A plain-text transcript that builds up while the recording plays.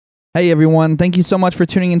Hey everyone, thank you so much for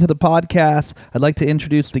tuning into the podcast. I'd like to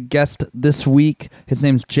introduce the guest this week. His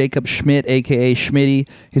name's Jacob Schmidt, aka Schmitty.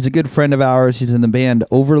 He's a good friend of ours. He's in the band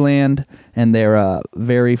Overland, and they're a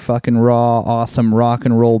very fucking raw, awesome rock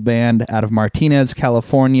and roll band out of Martinez,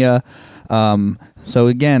 California. So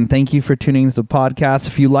again, thank you for tuning into the podcast.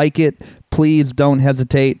 If you like it, please don't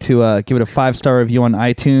hesitate to give it a 5-star review on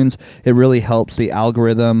iTunes. It really helps the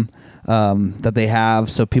algorithm that they have,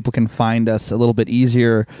 so people can find us a little bit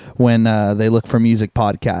easier when they look for music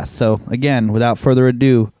podcasts. So again, without further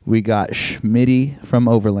ado, we got Schmitty from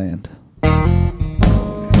Overland.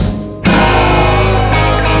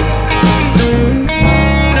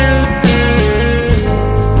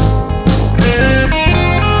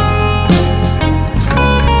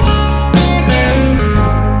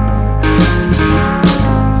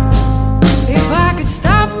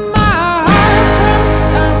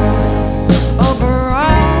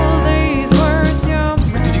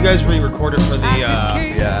 Re-recorded for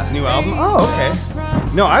the new album. Oh,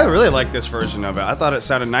 okay. No, I really like this version of it. I thought it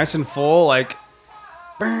sounded nice and full. Like,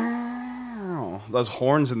 those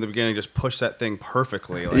horns in the beginning just push that thing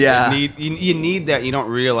perfectly. Like, you need that. You don't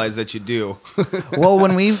realize that you do. Well,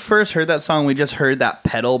 when we first heard that song, we just heard that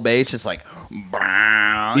pedal bass, just like,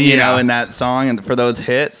 you know, in that song, and for those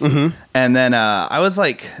hits. Mm-hmm. And then I was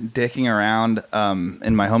like dicking around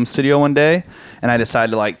in my home studio one day, and I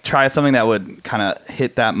decided to like try something that would kind of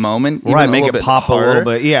hit that moment, right? Make it pop harder. A little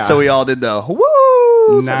bit, yeah. So we all did the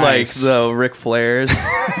woo, nice. Like the Ric Flairs,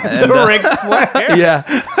 the Ric Flair, yeah.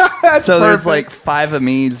 That's so perfect. There's like 5 of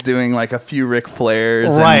me's doing like a few Ric Flairs,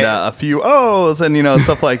 right. And a few O's, and you know,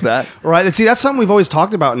 stuff like that, right? And see, that's something we've always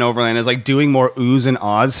talked about in Overland is like doing more oohs and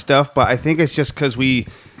ahs stuff. But I think it's just because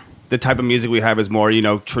the type of music we have is more, you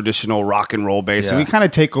know, traditional rock and roll based, and we kind of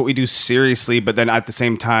take what we do seriously, but then at the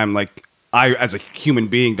same time, like, I, as a human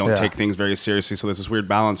being, don't take things very seriously, so there's this weird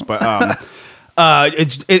balance. But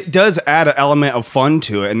it does add an element of fun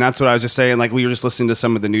to it, and that's what I was just saying. Like, we were just listening to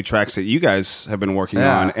some of the new tracks that you guys have been working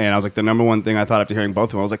on, and I was like, the number one thing I thought after hearing both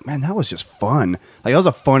of them, I was like, man, that was just fun. Like, that was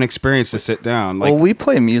a fun experience to sit down. Like, well, we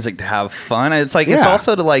play music to have fun. It's like it's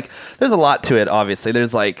also to like. There's a lot to it. Obviously,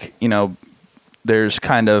 there's like, you know. There's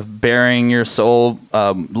kind of bearing your soul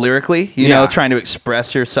lyrically, you know, trying to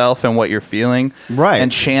express yourself and what you're feeling, right,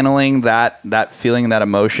 and channeling that feeling, that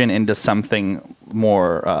emotion into something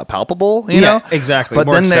more palpable, you know, exactly, but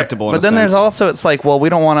more then acceptable. But then there's also, it's like, well, we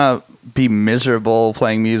don't want to be miserable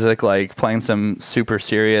playing music, like playing some super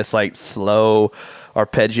serious, like slow,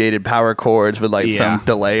 arpeggiated power chords with like some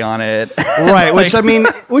delay on it, right? Which I mean,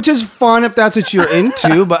 which is fun if that's what you're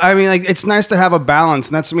into, but I mean, like, it's nice to have a balance,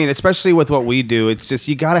 and that's, I mean, especially with what we do, it's just,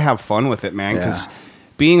 you got to have fun with it, man, because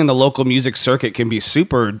being in the local music circuit can be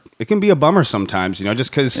it can be a bummer sometimes, you know, just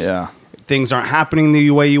because things aren't happening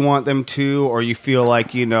the way you want them to, or you feel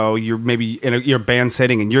like, you know, you're maybe in your band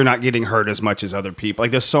setting and you're not getting heard as much as other people.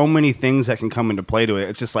 Like, there's so many things that can come into play to it.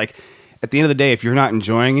 It's just like, at the end of the day, if you're not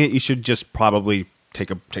enjoying it, you should just probably take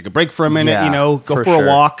a break for a minute, you know, go for a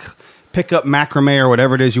walk, pick up macrame or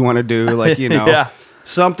whatever it is you want to do, like, you know,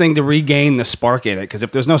 something to regain the spark in it. Because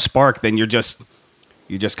if there's no spark, then you're just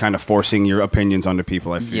kind of forcing your opinions onto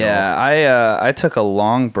people, I feel. Yeah, I took a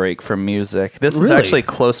long break from music. This is actually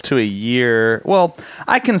close to a year. Well,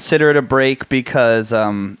 I consider it a break because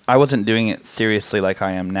I wasn't doing it seriously like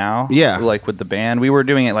I am now. Yeah. Like with the band. We were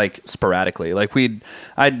doing it like sporadically. Like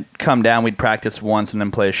I'd come down, we'd practice once and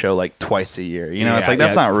then play a show like twice a year. You know, it's like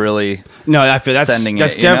that's not really I feel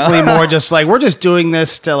that's definitely more just like, we're just doing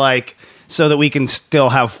this to like, so that we can still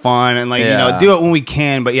have fun and, like, you know, do it when we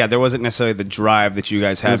can. But, there wasn't necessarily the drive that you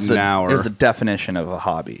guys have now. It was the definition of a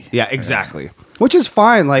hobby. Yeah, exactly. Which is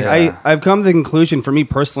fine. Like, I've come to the conclusion, for me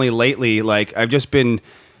personally lately, like,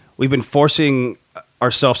 we've been forcing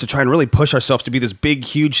ourselves to try and really push ourselves to be this big,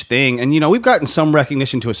 huge thing. And, you know, we've gotten some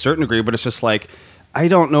recognition to a certain degree, but it's just like, I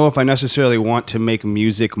don't know if I necessarily want to make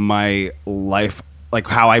music my life, like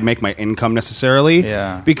how I make my income necessarily.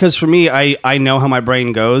 Yeah. Because for me, I know how my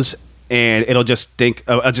brain goes. And it'll just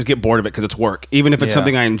I'll just get bored of it because it's work. Even if it's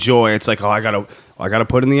something I enjoy, it's like, I gotta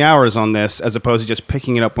put in the hours on this, as opposed to just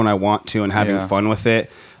picking it up when I want to and having fun with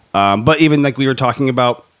it. But even like we were talking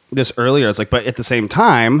about this earlier, it's like, but at the same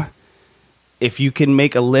time, if you can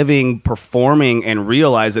make a living performing and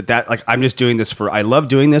realize that like, I'm just doing this I love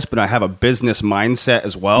doing this, but I have a business mindset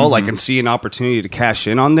as well, like, and see an opportunity to cash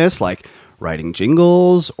in on this, like writing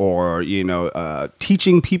jingles or, you know,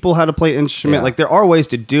 teaching people how to play instrument. Like, there are ways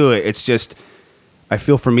to do it. It's just, I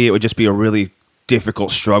feel for me, it would just be a really difficult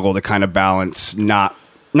struggle to kind of balance not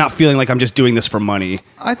feeling like I'm just doing this for money.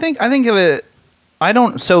 I think of it I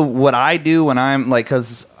don't. So what I do when I'm like,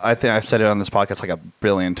 because I think I've said it on this podcast like a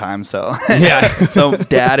billion times. So Yeah. So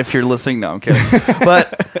Dad, if you're listening, no, I'm kidding.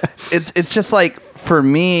 But it's just like for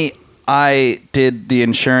me, I did the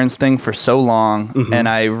insurance thing for so long, and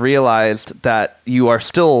I realized that you are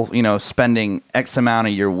still, spending X amount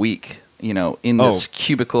of your week, in this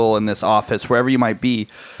cubicle, in this office, wherever you might be.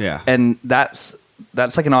 Yeah. And that's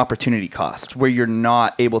like an opportunity cost where you're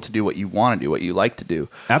not able to do what you want to do, what you like to do.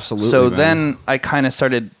 Absolutely. So man. then I kind of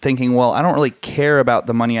started thinking, well, I don't really care about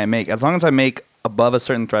the money I make. As long as I make above a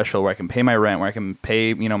certain threshold where I can pay my rent, where I can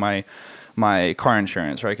pay, my car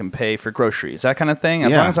insurance, where I can pay for groceries, that kind of thing.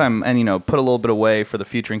 As long as I'm, put a little bit away for the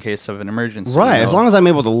future in case of an emergency. Right. As long as I'm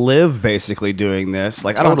able to live basically doing this.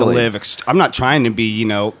 Like, I don't have to live. I'm not trying to be,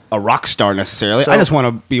 a rock star necessarily. I just want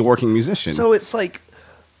to be a working musician. So it's like,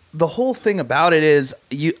 the whole thing about it is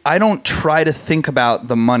I don't try to think about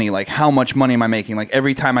the money, like how much money am I making? Like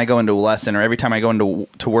every time I go into a lesson or every time I go into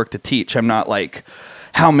to work to teach, I'm not like,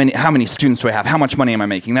 how many students do I have? How much money am I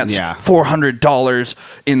making? That's $400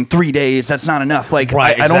 in 3 days. That's not enough. Like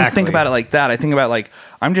I don't think about it like that. I think about like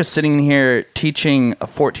I'm just sitting here teaching a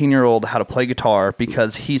 14-year-old how to play guitar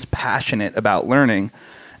because he's passionate about learning.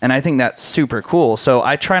 And I think that's super cool. So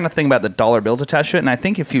I try not to think about the dollar bills attached to it. And I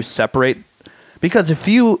think if you separate, because if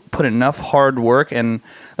you put enough hard work, and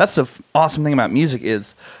that's the awesome thing about music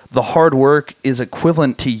is the hard work is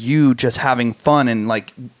equivalent to you just having fun and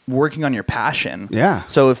like working on your passion. Yeah.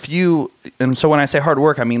 So so when I say hard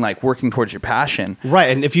work, I mean like working towards your passion. Right.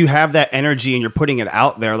 And if you have that energy and you're putting it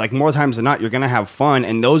out there, like more times than not, you're going to have fun.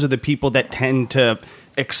 And those are the people that tend to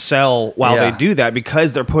excel while they do that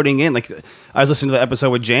because they're putting in. Like I was listening to the episode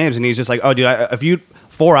with James and he's just like, oh, dude, if you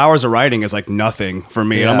 4 hours of writing is like nothing for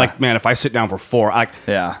me. And I'm like, man, if I sit down for 4, I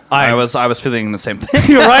was feeling the same thing.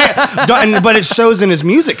 You're right. But it shows in his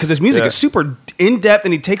music because his music is super in-depth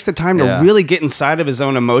and he takes the time to really get inside of his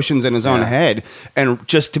own emotions in his own head. And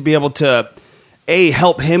just to be able to,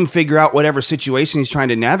 help him figure out whatever situation he's trying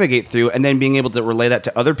to navigate through and then being able to relay that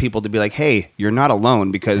to other people to be like, hey, you're not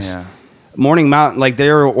alone because... Yeah. Morning Mountain, like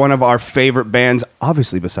they're one of our favorite bands,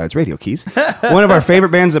 obviously besides Radio Keys, one of our favorite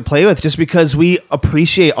bands to play with just because we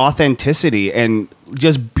appreciate authenticity and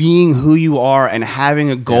just being who you are and having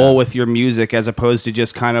a goal with your music as opposed to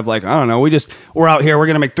just kind of like, I don't know, we're out here, we're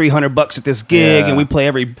going to make $300 at this gig and we play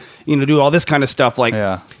do all this kind of stuff.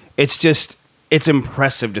 Like, it's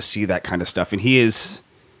impressive to see that kind of stuff. And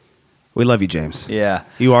we love you, James. Yeah.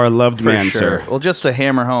 You are a loved man, sure. sir. Well, just to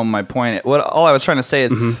hammer home my point, all I was trying to say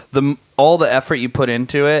is all the effort you put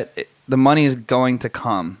into it, the money is going to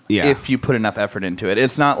come if you put enough effort into it.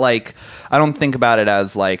 It's not like, I don't think about it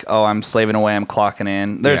as like, oh, I'm slaving away, I'm clocking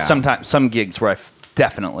in. There's sometimes some gigs where I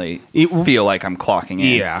definitely feel like I'm clocking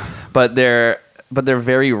in. Yeah. But they're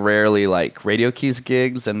very rarely like Radio Keys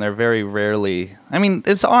gigs, and they're very rarely... I mean,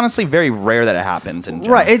 it's honestly very rare that it happens in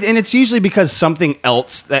general. Right, and it's usually because something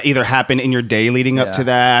else that either happened in your day leading up to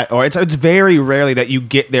that, or it's very rarely that you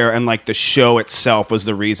get there and like the show itself was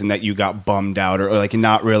the reason that you got bummed out or like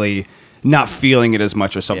not feeling it as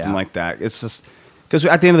much or something like that. It's just... Because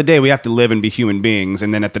at the end of the day, we have to live and be human beings,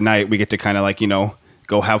 and then at the night, we get to kind of like,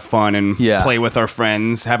 go have fun and play with our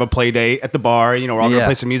friends, have a play date at the bar. We're all going to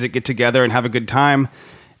play some music, get together, and have a good time.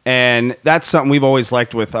 And that's something we've always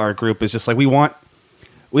liked with our group is just like we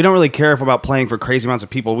don't really care about playing for crazy amounts of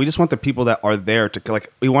people. We just want the people that are there to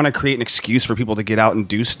like. We want to create an excuse for people to get out and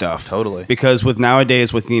do stuff. Totally. Because with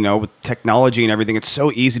nowadays, with technology and everything, it's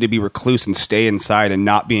so easy to be recluse and stay inside and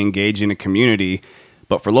not be engaged in a community.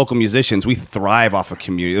 But for local musicians, we thrive off of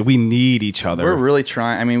community. We need each other. We're really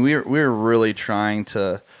trying. I mean, we're really trying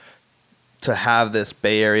to have this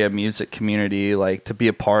Bay Area music community, like to be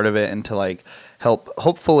a part of it and to like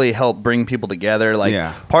hopefully help bring people together. Like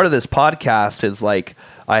part of this podcast is like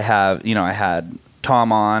I had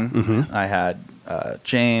Tom on, I had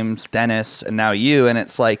James, Dennis, and now you, and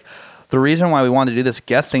it's like the reason why we wanted to do this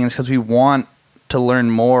guesting is because we want to learn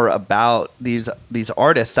more about these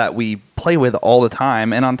artists that we play with all the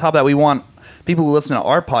time. And on top of that, we want people who listen to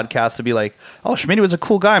our podcast to be like, oh, Schmitty was a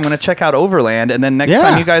cool guy. I'm going to check out Overland. And then next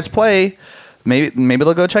time you guys play, maybe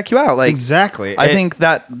they'll go check you out. Like, exactly. I think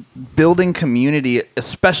that building community,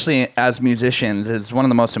 especially as musicians, is one of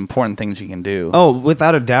the most important things you can do. Oh,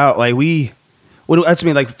 without a doubt. Like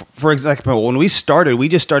for example, when we started,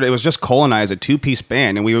 it was just Cole and I as a 2-piece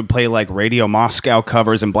band, and we would play like Radio Moscow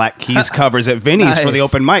covers and Black Keys covers at Vinny's for the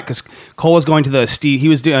open mic because Cole was going to he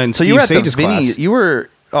was doing so Steve you were at Sage's the Vinny, class. You were,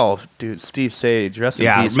 dude, Steve Sage, rest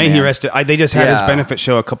in peace, may man. he rest. They just had his benefit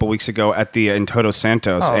show a couple weeks ago at the in Todos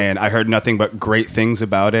Santos, and I heard nothing but great things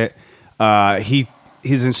about it.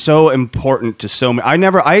 He's so important to so many.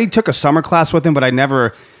 I took a summer class with him, but I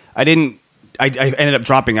I ended up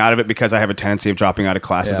dropping out of it because I have a tendency of dropping out of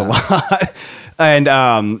classes a Yeah. lot.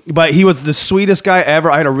 And but he was the sweetest guy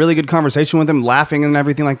ever. I had a really good conversation with him, laughing and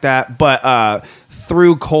everything like that. But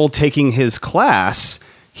through Cole taking his class,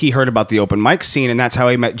 he heard about the open mic scene, and that's how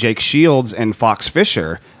he met Jake Shields and Fox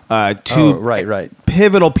Fisher, two right.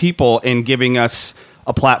 pivotal people in giving us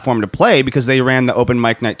a platform to play because they ran the open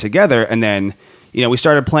mic night together. And then, we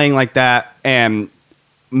started playing like that and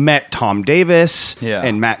met Tom Davis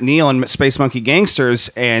and Matt Neal and Space Monkey Gangsters,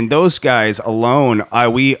 and those guys alone,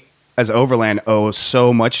 we as Overland owe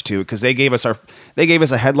so much to, because they gave us a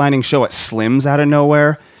headlining show at Slim's out of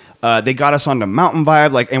nowhere. They got us onto Mountain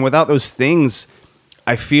Vibe, and without those things,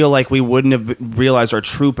 I feel like we wouldn't have realized our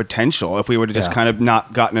true potential if we would have just kind of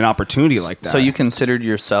not gotten an opportunity like that. So you considered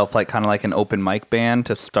yourself kind of like an open mic band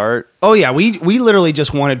to start? Oh yeah, we literally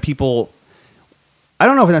just wanted people. I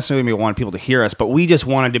don't know if necessarily we wanted people to hear us, but we just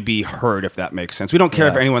wanted to be heard, if that makes sense. We don't care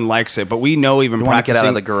if anyone likes it, but we know even you want to practicing. get out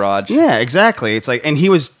of the garage. Yeah, exactly. It's and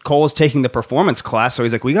Cole was taking the performance class, so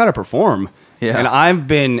he's like, we got to perform. Yeah. And I've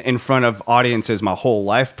been in front of audiences my whole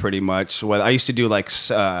life, pretty much. I used to do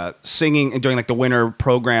singing and doing the winter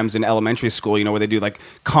programs in elementary school, where they do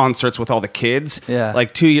concerts with all the kids. Yeah.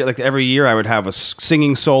 Every year I would have a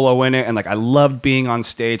singing solo in it, and I loved being on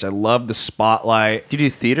stage. I loved the spotlight. Do you do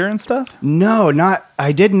theater and stuff? No,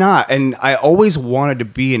 I did not. And I always wanted to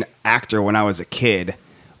be an actor when I was a kid,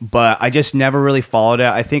 but I just never really followed it.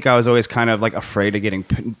 I think I was always kind of afraid of getting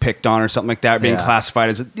picked on or something like that, or being classified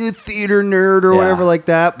as a theater nerd or whatever like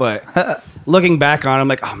that. But looking back on it, I'm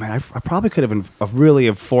like, oh man, I probably could have really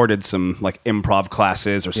afforded some improv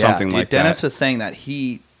classes or something like Dennis that. was saying that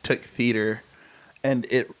he took theater, and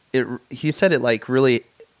he said it really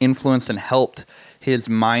influenced and helped his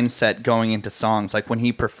mindset going into songs. When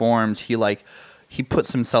he performs, he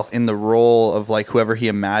puts himself in the role of whoever he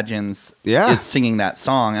imagines is singing that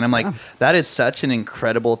song. And I'm like, that is such an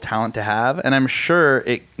incredible talent to have. And I'm sure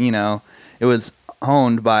it was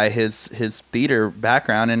honed by his theater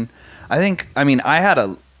background. And I had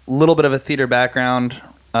a little bit of a theater background.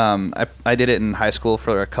 I did it in high school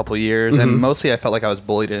for a couple years, and mostly I felt like I was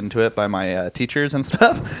bullied into it by my teachers and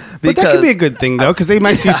stuff. But that could be a good thing, though, because they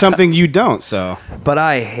might see something you don't. So, but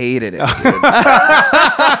I hated it, dude.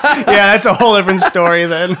 Yeah, that's a whole different story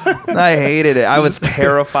then. I hated it. I was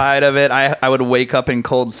terrified of it. I would wake up in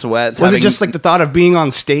cold sweats. Was it just the thought of being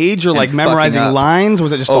on stage or memorizing lines?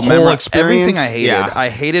 Was it just the whole experience? Everything I hated. Yeah. I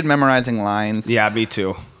hated memorizing lines. Yeah, me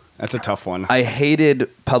too. That's a tough one. I hated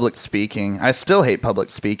public speaking. I still hate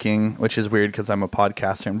public speaking, which is weird because I'm a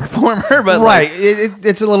podcaster and performer. But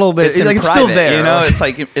it's a little bit it's still there.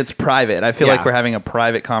 It's private. I feel like we're having a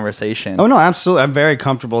private conversation. Oh no, absolutely. I'm very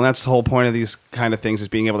comfortable, and that's the whole point of these kind of things, is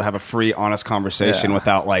being able to have a free, honest conversation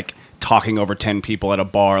without talking over 10 people at a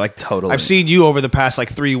bar. Totally. I've seen you over the past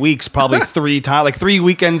 3 weeks, probably 3 times, 3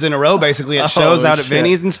 weekends in a row, basically, at shows out at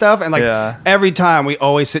Vinny's and stuff. And every time we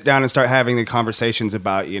always sit down and start having the conversations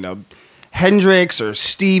about, Hendrix or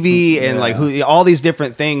Stevie and who, all these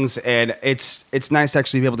different things. And it's nice to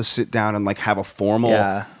actually be able to sit down and have a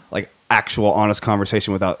formal, actual honest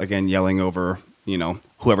conversation without, again, yelling over,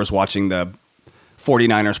 whoever's watching the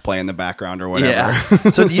 49ers play in the background or whatever.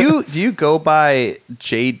 Yeah. So do you go by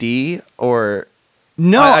JD or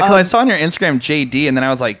no? I saw on your Instagram JD, and then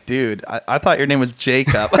I was like, dude, I thought your name was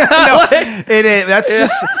Jacob. No, it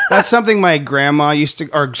is. That's something my grandma used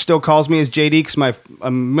to, or still calls me as JD, because my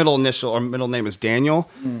middle name is Daniel.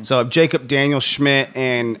 So Jacob Daniel Schmidt,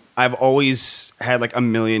 and I've always had a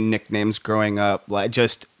million nicknames growing up.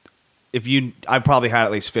 I probably had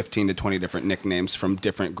at least 15 to 20 different nicknames from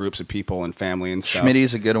different groups of people and family and stuff.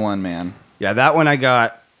 Schmitty's a good one, man. Yeah, that one I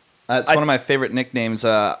got. That's one of my favorite nicknames.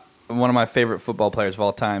 One of my favorite football players of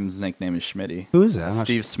all time, his nickname is Schmitty. Who is that?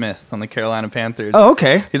 Steve Smith on the Carolina Panthers. Oh,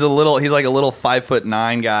 okay. He's like a little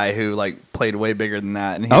 5'9" guy who played way bigger than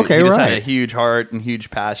that. And he just had a huge heart and huge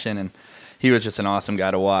passion, and he was just an awesome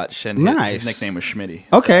guy to watch, and his nickname was Schmitty.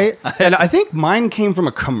 Okay. And I think mine came from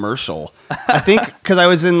a commercial. I think because I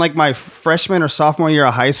was in my freshman or sophomore year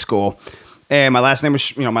of high school, and my last name was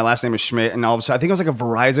Schmidt, and all of a sudden, I think it was a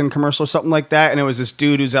Verizon commercial or something like that, and it was this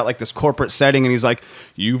dude who's at this corporate setting, and he's like,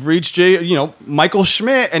 "You've reached Michael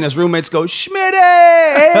Schmidt," and his roommates go, "Schmitty,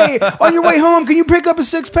 hey, on your way home, can you pick up a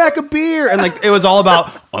 6-pack of beer?" And it was all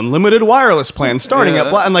about unlimited wireless plans starting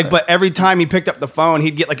at but every time he picked up the phone,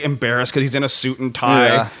 he'd get embarrassed because he's in a suit and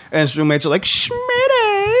tie, and his roommates are like,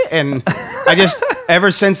 "Schmitty," and ever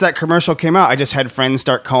since that commercial came out, I just had friends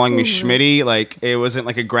start calling me Schmitty. Like, it wasn't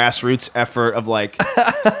like a grassroots effort of like,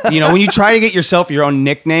 when you try to get yourself your own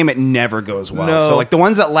nickname, it never goes well. No. So like the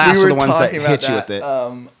ones that last are the ones that talking hit about you with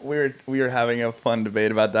it. We were having a fun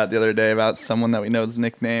debate about that the other day about someone that we know's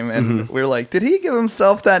nickname, and we were like, did he give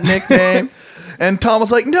himself that nickname? And Tom was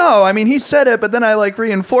like, no, I mean, he said it, but then I like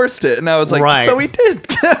reinforced it. And I was like, Right. so he did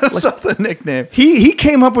give himself the nickname. He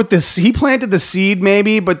came up with this. He planted the seed,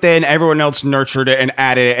 maybe, but then everyone else nurtured it and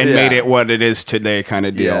added it and Yeah. made it what it is today, kind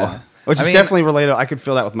of deal. Yeah. Which I is mean, definitely relatable. I could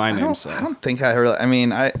feel that with my I name. don't, So I don't think I really. I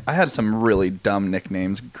mean, I had some really dumb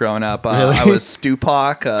nicknames growing up. Really? I was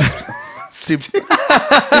Stupak.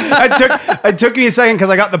 it took me a second because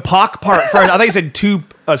I got the pock part first. I thought you said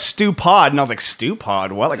stew pod, and I was like, stew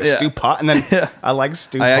pod? What? Like a Yeah. stew pot? And then Yeah. I like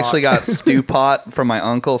stew. I actually got Stew Pot from my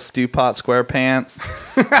uncle, Stew Pot SquarePants.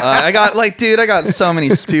 I got so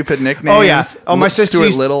many stupid nicknames. Oh yeah. Oh, my sister.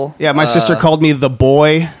 Stuart Little. Yeah, my sister called me the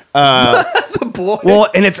boy. The boy. Well,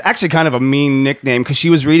 and it's actually kind of a mean nickname because she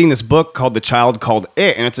was reading this book called The Child Called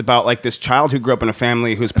It, and it's about like this child who grew up in a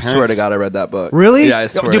family whose parents. I swear to God, I read that book. Really? Yeah, I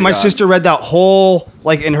swear Dude, to my God. sister read that whole,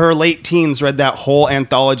 like in her late teens, read that whole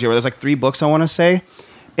anthology where there's like 3 books, I want to say.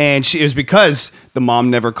 And it was because the mom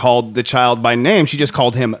never called the child by name. She just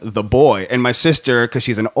called him the boy. And my sister, because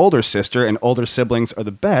she's an older sister and older siblings are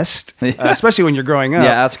the best, especially when you're growing up.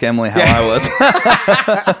 Yeah, ask Emily how I was.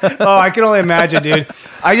 Oh, I can only imagine, dude.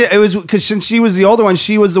 It was because since she was the older one,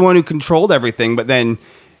 she was the one who controlled everything. But then,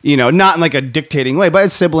 not in like a dictating way, but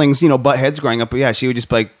as siblings, butt heads growing up. But yeah, she would just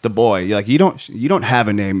be like the boy. You're like, you don't have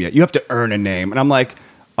a name yet. You have to earn a name. And I'm like,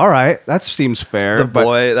 all right, that seems fair. The but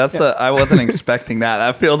boy. I wasn't expecting that.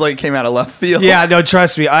 That feels like it came out of left field. yeah, no,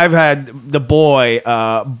 trust me. I've had the boy,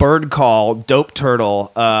 bird call, dope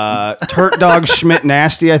turtle, Turt Dog Schmidt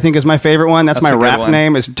Nasty. I think is my favorite one. That's my a good rap one.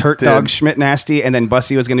 name is Turt Dude. Dog Schmidt Nasty, and then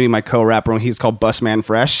Bussy was going to be my co-rapper, and he's called Bussman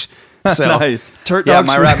Fresh. So Nice. Turt Yeah, Dog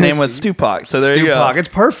my Schmidt rap name Nasty. was Stupak. So there you go. Stupak. It's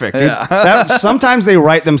perfect. Dude. Yeah. Sometimes they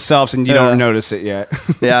write themselves, and you Yeah. don't notice it yet.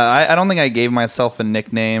 Yeah, I don't think I gave myself a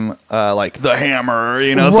nickname like the Hammer.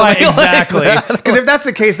 Right, something like exactly. that. Because if that's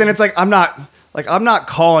the case, then it's like I'm not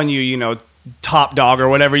calling you, top dog or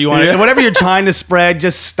whatever you want. Yeah. Whatever you're trying to spread,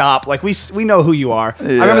 just stop. Like we know who you are. I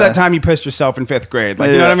remember that time you pissed yourself in 5th grade. Like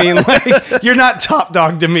you know what I mean? Like you're not top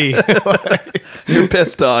dog to me. You're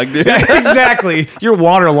pissed dog, dude. Exactly. You're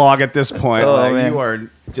waterlog at this point. Oh, like man. you are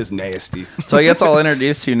just nasty. So I guess I'll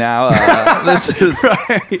introduce you now. This is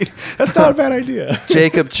Right. That's not a bad idea.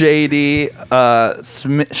 Jacob J.D.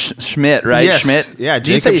 Schmidt, right? Yes. Schmidt? Yeah,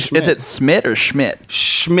 Do you Jacob say, Schmidt. Is it Schmidt or Schmidt?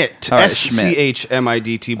 Schmidt. All right, Schmidt.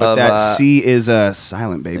 SCHMIDT, but Of, that C is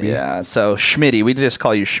silent, baby. Yeah, so Schmitty. We just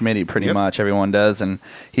call you Schmitty pretty Yep. much. Everyone does. And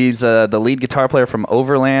he's the lead guitar player from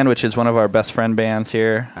Overland, which is one of our best friend bands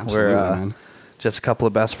here. Absolutely, We're man. just a couple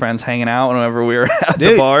of best friends hanging out whenever we were at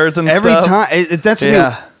Dude, the bars and every stuff. time that's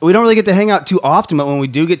Yeah. we don't really get to hang out too often, but when we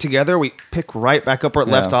do get together, we pick right back up where it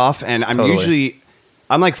Yeah. left off. And Totally.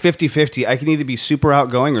 I'm like 50-50. I can either be super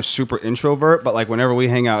outgoing or super introvert, but like whenever we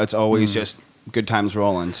hang out, it's always just good times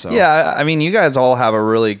rolling. So Yeah, I mean, you guys all have a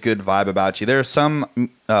really good vibe about you. There are some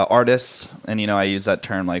artists, and I use that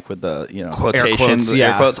term like with the quotations, quotes,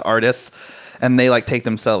 yeah. air quotes, artists, and they like take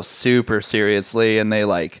themselves super seriously, and they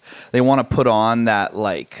want to put on that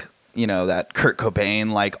that Kurt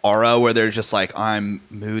Cobain like aura where they're just like, I'm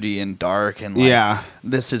moody and dark and like, Yeah.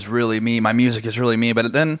 this is really me. My music is really me.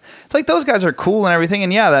 But then it's like those guys are cool and everything,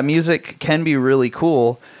 and yeah, that music can be really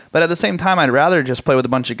cool. But at the same time, I'd rather just play with a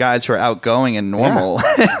bunch of guys who are outgoing and normal.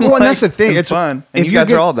 Well, and that's the thing. It's fun. And if you you guys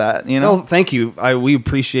get- are all that, Oh, thank you. We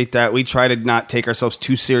appreciate that. We try to not take ourselves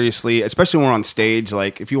too seriously, especially when we're on stage.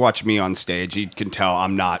 Like if you watch me on stage, you can tell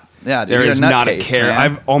I'm not. Yeah, dude, there you're is a not a nutcase, care. man.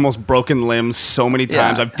 I've almost broken limbs so many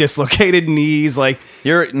times. Yeah. I've dislocated knees. Like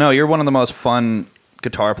You're one of the most fun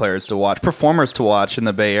guitar players to watch, performers to watch in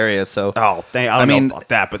the Bay Area. So, I don't know about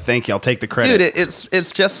that, but thank you. I'll take the credit. dude,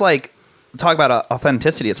 it's just like talk about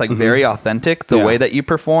authenticity. It's like very authentic the Yeah. way that you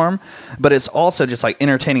perform, but it's also just like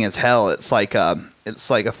entertaining as hell. It's like a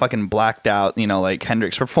fucking blacked out, like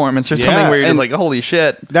Hendrix performance or Yeah, something where you're just and- like, holy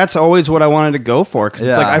shit. That's always what I wanted to go for because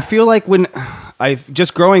it's Yeah. like I feel like when I've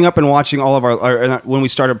just growing up and watching all of our when we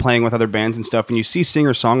started playing with other bands and stuff, and you see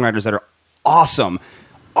singer songwriters that are awesome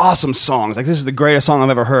songs. Like this is the greatest song I've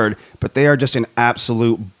ever heard, but they are just an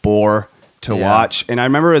absolute bore to Yeah. watch. And I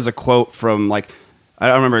remember as a quote from like. I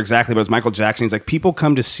don't remember exactly, but it was Michael Jackson. He's like, people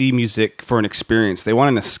come to see music for an experience. They want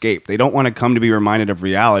an escape. They don't want to come to be reminded of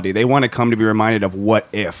reality. They want to come to be reminded of what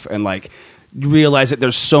if and like realize that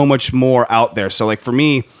there's so much more out there. So like for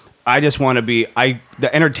me, I just want to be, the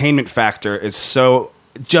entertainment factor is so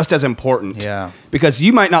just as important. Yeah. Because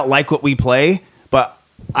you might not like what we play, but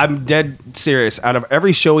I'm dead serious. Out of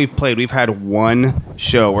every show we've played, we've had one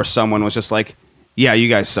show where someone was just like, yeah, you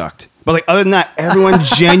guys sucked. But like other than that, everyone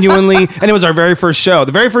genuinely, and it was our very first show.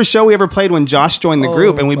 The very first show we ever played when Josh joined the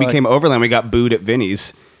group and we became Overland, we got booed at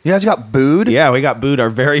Vinny's. You guys got booed? Yeah, we got booed our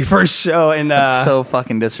very first show. And that's so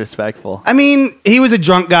fucking disrespectful. I mean, he was a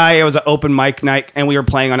drunk guy. It was an open mic night, and we were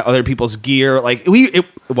playing on other people's gear. Like it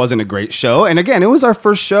wasn't a great show. And again, it was our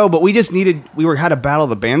first show, but we just had a Battle of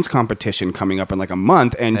the Bands competition coming up in like a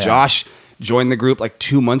month, and Josh joined the group like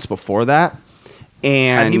 2 months before that.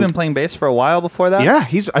 And had he been playing bass for a while before that? Yeah,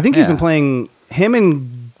 I think he's been playing. Him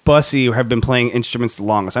and Bussy have been playing instruments the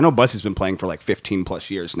longest. I know Bussy's been playing for like 15 plus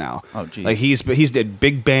years now. Oh, geez. Like he's did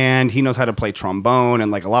big band. He knows how to play trombone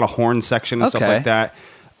and like a lot of horn section and stuff like that.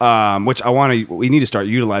 Which we need to start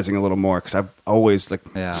utilizing a little more because I've always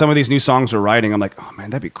some of these new songs we're writing. I'm like, oh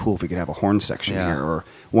man, that'd be cool if we could have a horn section here or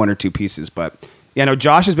one or two pieces. But yeah, no,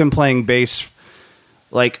 Josh has been playing bass.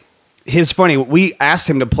 Like, it's funny. We asked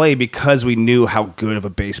him to play because we knew how good of a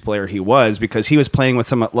bass player he was, because he was playing with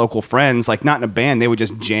some local friends, like not in a band. They would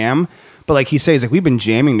just jam. But like he says, like we've been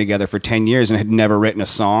jamming together for 10 years and had never written a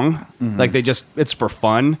song. Mm-hmm. Like it's for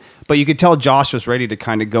fun. But you could tell Josh was ready to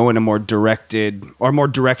kind of go in a more directed or more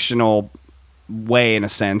directional way in a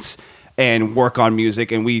sense and work on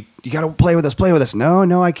music. And you got to play with us.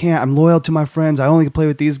 No, I can't. I'm loyal to my friends. I only can play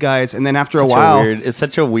with these guys. And then after a while, it's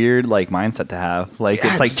such a weird like mindset to have. Like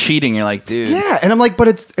it's like cheating. You're like, dude. Yeah, and I'm like, but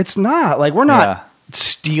it's not. Like we're not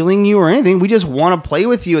stealing you or anything. We just want to play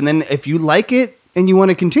with you. And then if you like it and you want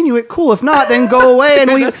to continue it, cool. If not, then go away.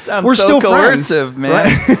 And we're so still coercive, friends,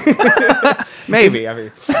 man. Right? Maybe. I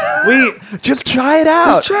mean, we just try it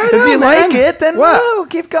out. Just try it if out, you man. like it, then we'll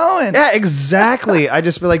keep going. Yeah, exactly. I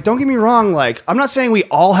just be like, don't get me wrong. Like, I'm not saying we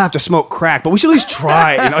all have to smoke crack, but we should at least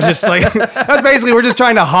try. You know, just like that's basically we're just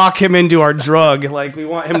trying to hawk him into our drug. Like, we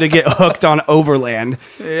want him to get hooked on Overland.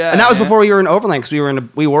 Yeah, and that was before we were in Overland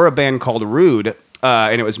because we were a band called Rude,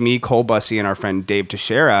 and it was me, Cole Bussy, and our friend Dave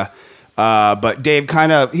Teixeira. But Dave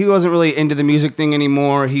he wasn't really into the music thing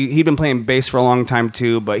anymore. He'd been playing bass for a long time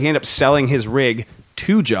too, but he ended up selling his rig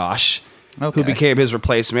to Josh, who became his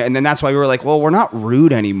replacement. And then that's why we were like, well, we're not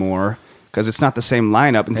Rude anymore because it's not the same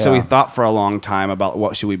lineup. And so we thought for a long time about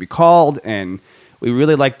what should we be called. And we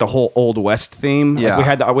really liked the whole Old West theme. Yeah.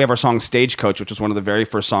 Like we have our song Stagecoach, which was one of the very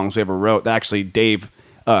first songs we ever wrote that actually Dave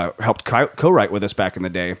helped co-write with us back in the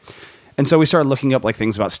day. And so we started looking up like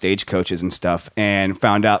things about stagecoaches and stuff and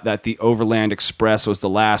found out that the Overland Express was the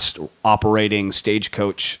last operating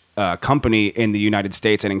stagecoach company in the United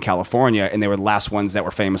States and in California, and they were the last ones that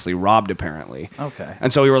were famously robbed, apparently. Okay.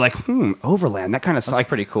 And so we were like, Overland, that kind of like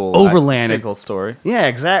pretty cool. Overland. Pretty cool story. Yeah,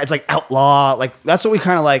 exactly. It's like outlaw. Like that's what we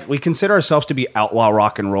kind of like. We consider ourselves to be outlaw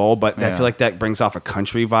rock and roll, but I feel like that brings off a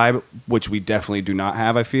country vibe, which we definitely do not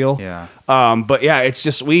have, I feel. Yeah. But yeah, it's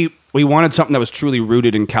just we wanted something that was truly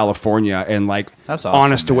rooted in California and like that's awesome,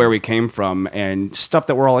 honest to where we came from and stuff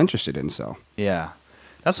that we're all interested in. So yeah,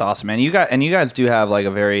 that's awesome, man. You guys do have like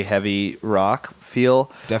a very heavy rock feel.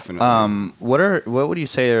 Definitely. What would you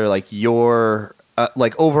say are like your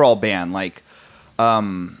like overall band like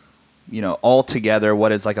all together?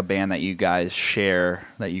 What is like a band that you guys share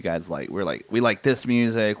that you guys like? We like this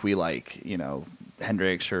music. We like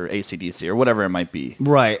Hendrix or AC/DC or whatever it might be.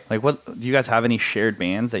 Right. Like, what do you guys have any shared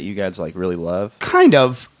bands that you guys like really love? Kind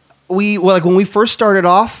of. Like when we first started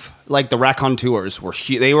off, like the Raconteurs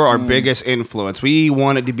they were our biggest influence. We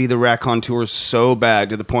wanted to be the Raconteurs so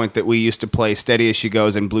bad to the point that we used to play Steady As She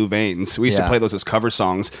Goes and Blue Veins. We used to play those as cover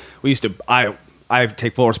songs. We used to I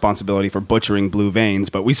take full responsibility for butchering Blue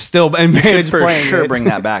Veins, but we still managed playing sure bring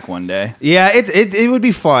that back one day. Yeah, it would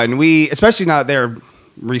be fun. Especially now that they're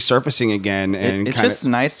resurfacing again, and it's just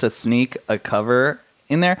nice to sneak a cover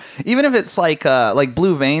in there, even if it's like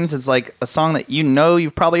Blue Veins is like a song that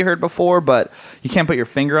you've probably heard before, but you can't put your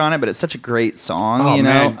finger on it. But it's such a great song,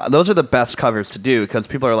 Man. Those are the best covers to do because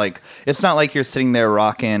people are like, it's not like you're sitting there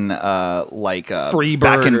rocking Freebird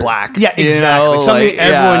Back in Black. Yeah, exactly. Something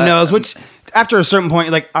everyone knows, which. After a certain point,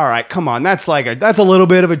 you're like, all right, come on, that's a little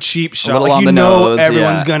bit of a cheap shot. Like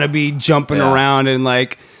everyone's gonna be jumping around and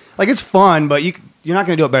like it's fun, but you're not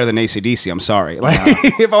going to do it better than AC/DC. I'm sorry. Like,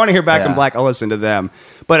 if I want to hear Back in Black, I'll listen to them.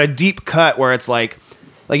 But a deep cut where it's like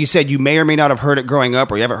you said, you may or may not have heard it growing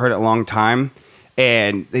up or you haven't heard it a long time,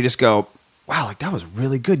 and they just go, wow, like that was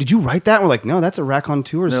really good. Did you write that? And we're like, no, that's a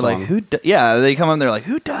Raconteurs song. They're like, they come up and they're like,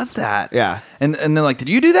 who does that? Yeah. And they're like, did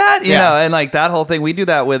you do that? You know, and like that whole thing. We do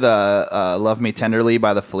that with Love Me Tenderly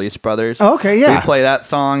by the Felice Brothers. Oh, okay, yeah. We play that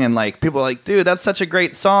song and like people are like, dude, that's such a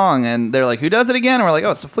great song. And they're like, who does it again? And we're like,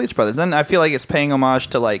 oh, it's the Felice Brothers. And I feel like it's paying homage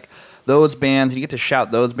to like those bands. You get to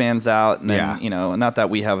shout those bands out. And then, not that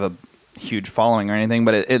we have a huge following or anything,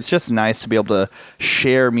 but it's just nice to be able to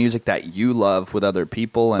share music that you love with other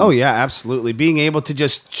people. And oh yeah, absolutely. Being able to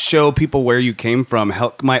just show people where you came from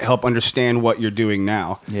might help understand what you're doing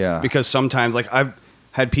now. Yeah. Because sometimes, like, I've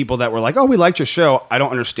had people that were like, "Oh, we liked your show. I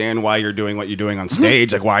don't understand why you're doing what you're doing on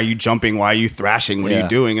stage. Like, why are you jumping? Why are you thrashing? What are you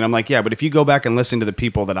doing?" And I'm like, "Yeah, but if you go back and listen to the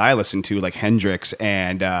people that I listen to, like Hendrix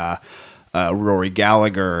and Rory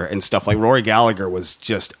Gallagher and stuff, like Rory Gallagher was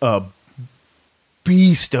just a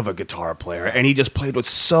beast of a guitar player, and he just played with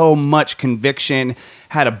so much conviction,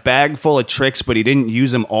 had a bag full of tricks, but he didn't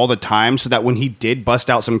use them all the time, so that when he did bust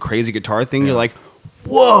out some crazy guitar thing, you're like,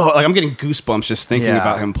 whoa, like I'm getting goosebumps just thinking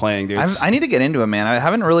about him playing, dude. I need to get into him, man. I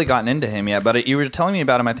haven't really gotten into him yet, but you were telling me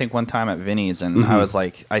about him, I think, one time at Vinny's, and I was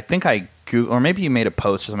like, I think I or maybe you made a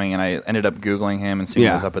post or something, and I ended up Googling him and seeing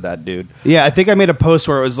what was up with that dude. Yeah, I think I made a post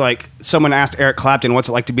where it was like, someone asked Eric Clapton, what's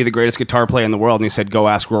it like to be the greatest guitar player in the world? And he said, go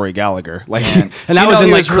ask Rory Gallagher. Like, and that was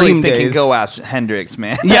in like Cream days. Thinking, go ask Hendrix,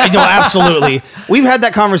 man. Yeah, no, absolutely. We've had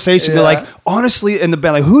that conversation. They're like, honestly, in the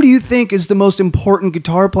band, like, who do you think is the most important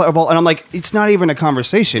guitar player of all? And I'm like, it's not even a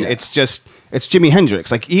conversation. It's just, it's Jimi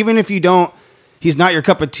Hendrix. Like, even if you don't, he's not your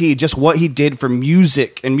cup of tea, just what he did for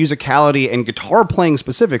music and musicality and guitar playing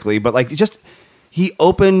specifically, but like, just, he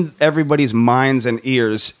opened everybody's minds and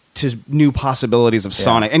ears to new possibilities of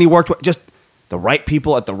Sonic. And he worked with just the right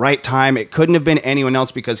people at the right time. It couldn't have been anyone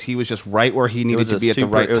else because he was just right where he needed to be at the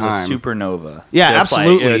right time. It was a supernova. Yeah,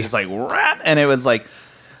 absolutely. It was just like, and it was like,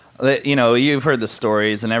 you know, you've heard the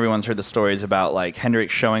stories, and everyone's heard the stories about like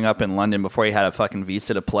Hendrix showing up in London before he had a fucking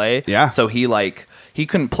visa to play. Yeah. So he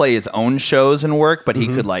couldn't play his own shows and work, but he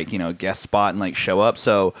could like, you know, guest spot and like show up.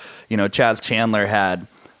 So, you know, Chaz Chandler had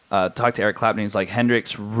talked to Eric Clapton. He's like,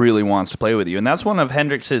 Hendrix really wants to play with you, and that's one of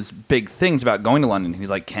Hendrix's big things about going to London. He's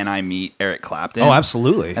like, can I meet Eric Clapton? Oh,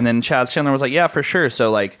 absolutely. And then Chaz Chandler was like, yeah, for sure.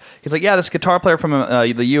 So like, he's like, yeah, this guitar player from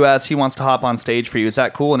the U.S., he wants to hop on stage for you. Is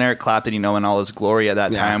that cool? And Eric Clapton, you know, in all his glory at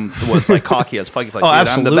that time, was like cocky as fuck. He's like, dude,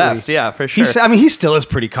 absolutely. I'm the best. Yeah, for sure. He still is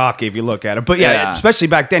pretty cocky if you look at it. But yeah, especially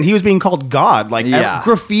back then, he was being called God. Like,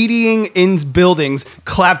 graffitiing in buildings,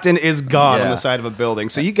 Clapton is God on the side of a building.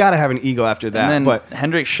 So you got to have an ego after that. And then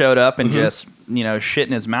Hendrix showed up and just, you know, shit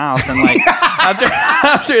in his mouth, and like after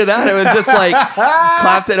that, it was just like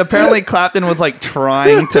Clapton. Apparently, Clapton was like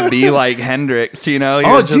trying to be like Hendrix. You know, he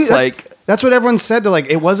was just like. That's what everyone said. They're like,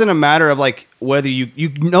 it wasn't a matter of like whether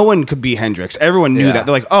no one could be Hendrix. Everyone knew that.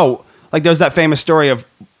 They're like, oh, like there's that famous story of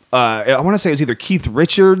I want to say it was either Keith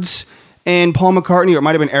Richards and Paul McCartney, or it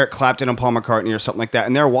might have been Eric Clapton and Paul McCartney or something like that.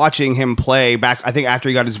 And they're watching him play back, I think after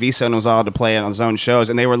he got his visa and was allowed to play on his own shows,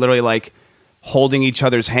 and they were literally like holding each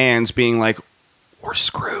other's hands, being like, we're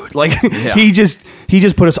screwed. Like he just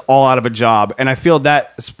put us all out of a job. And I feel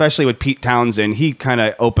that, especially with Pete Townsend, he kind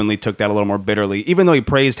of openly took that a little more bitterly. Even though he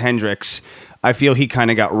praised Hendrix, I feel he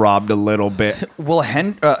kind of got robbed a little bit. Well,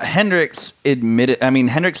 Hendrix admitted, I mean,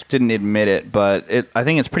 Hendrix didn't admit it, but I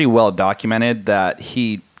think it's pretty well documented that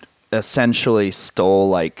he essentially stole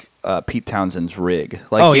like Pete Townsend's rig.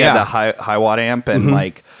 Like he had the high watt amp, and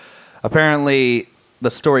like apparently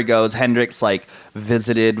the story goes Hendrix like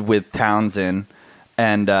visited with Townsend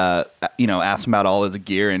and you know, asked him about all his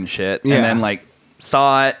gear and shit, and then like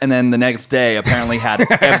saw it, and then the next day apparently had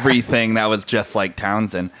everything that was just like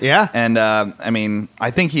Townsend. Yeah. And I mean, I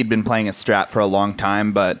think he'd been playing a Strat for a long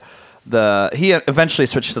time, but he eventually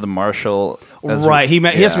switched to the Marshall. Right. He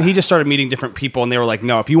just started meeting different people, and they were like,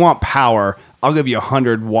 no, if you want power, I'll give you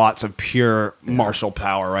 100 watts of pure Marshall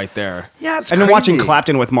power right there. Yeah, it's and crazy. then watching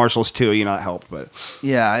Clapton with Marshalls too, you know, that helped. But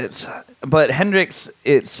yeah, but Hendrix,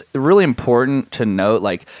 it's really important to note,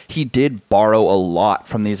 like, he did borrow a lot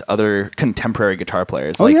from these other contemporary guitar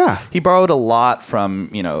players. Like, he borrowed a lot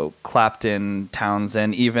from, you know, Clapton,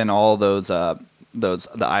 Townsend, even all those the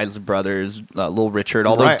Isley Brothers, Little Richard,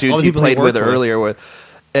 all those dudes he played with earlier.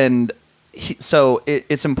 And so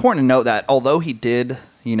it's important to note that although he did,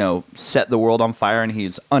 you know, set the world on fire, and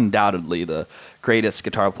he's undoubtedly the greatest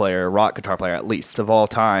rock guitar player at least of all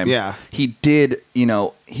time. Yeah. He did, you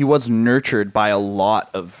know, he was nurtured by a lot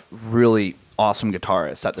of really awesome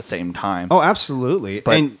guitarists at the same time. Oh, absolutely.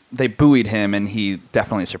 But and they buoyed him, and he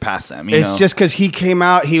definitely surpassed them. It's just because he came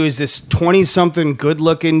out, he was this 20-something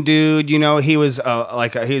good-looking dude. You know, he was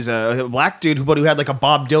he's a black dude who had like a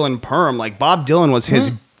Bob Dylan perm. Like Bob Dylan was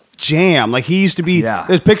his jam. Like he used to be.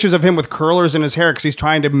 There's pictures of him with curlers in his hair because he's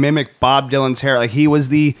trying to mimic Bob Dylan's hair. Like he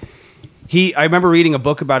was I remember reading a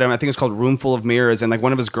book about him. I think it's called Roomful of Mirrors, and like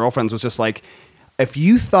one of his girlfriends was just like, if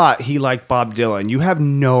you thought he liked Bob Dylan, you have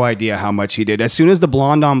no idea how much he did. As soon as the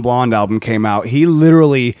Blonde on Blonde album came out, he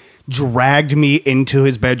literally dragged me into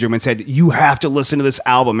his bedroom and said, you have to listen to this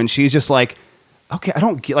album. And she's just like, okay, I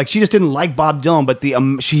don't get, like, she just didn't like Bob Dylan, but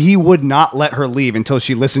he would not let her leave until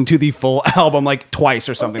she listened to the full album like twice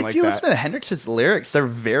or something like that. If you listen to Hendrix's lyrics, they're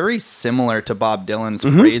very similar to Bob Dylan's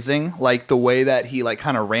phrasing, like the way that he like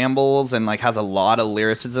kind of rambles and like has a lot of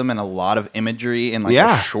lyricism and a lot of imagery in like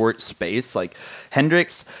a short space. Like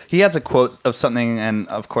Hendrix, he has a quote of something, and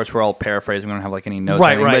of course we're all paraphrasing. We don't have like any notes.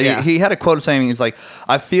 Right. But he had a quote of saying, he's like,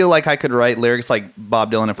 I feel like I could write lyrics like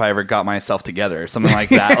Bob Dylan if I ever got myself together, or something like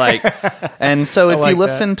that. Like, and so if you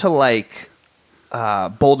listen to like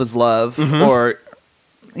Bold as Love, or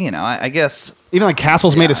I guess even like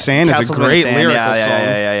Castles Made of Sand is a great lyrical song.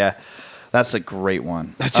 Yeah. That's a great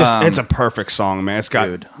one. That's just it's a perfect song, man. It's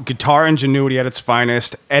got guitar ingenuity at its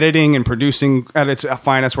finest, editing and producing at its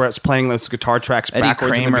finest, where it's playing those guitar tracks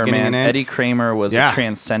backwards in the beginning and end. Eddie Kramer was a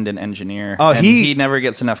transcendent engineer. Oh, and he never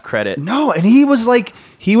gets enough credit. No, and he was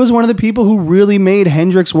one of the people who really made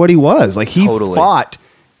Hendrix what he was. Like, he fought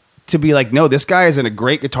to be like, no, this guy is a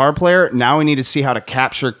great guitar player. Now we need to see how to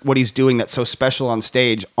capture what he's doing that's so special on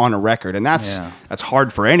stage on a record. And that's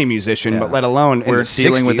hard for any musician, but let alone in the 60s. We're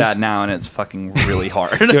dealing with that now, and it's fucking really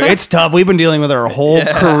hard. Dude, it's tough. We've been dealing with it our whole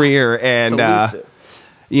career, and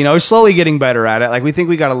slowly getting better at it. Like, we think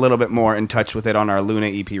we got a little bit more in touch with it on our Luna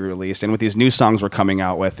EP release, and with these new songs we're coming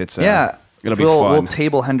out with, it's it'll be fun. We'll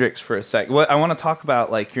table Hendrix for a sec. I want to talk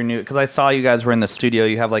about like your new, because I saw you guys were in the studio.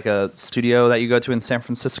 You have like a studio that you go to in San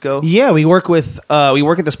Francisco. Yeah, we work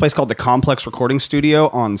at this place called the Complex Recording Studio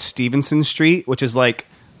on Stevenson Street, which is like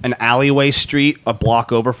an alleyway street a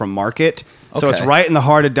block over from Market. So it's right in the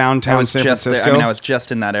heart of downtown San Francisco. I was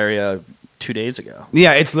just in that area 2 days ago.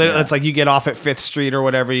 Yeah, it's like you get off at 5th Street or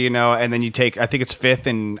whatever, and then you take, I think it's 5th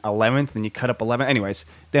and 11th, and you cut up 11th. Anyways,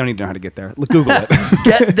 they don't need to know how to get there. Google it.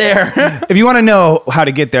 Get there. If you want to know how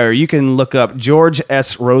to get there, you can look up George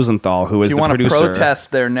S. Rosenthal, who is the producer. If you want to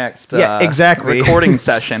protest their next recording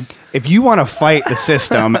session. If you want to fight the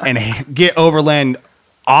system and get Overland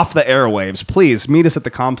off the airwaves, please meet us at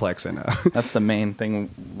the Complex. That's the main thing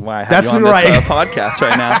why I have you on this podcast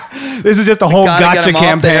right now. This is just a whole gotcha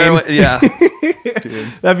campaign. Yeah.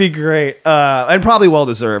 That'd be great. And probably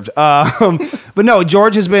well-deserved. But no,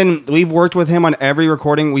 George we've worked with him on every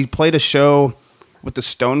recording. We played a show with the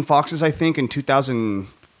Stone Foxes, I think, in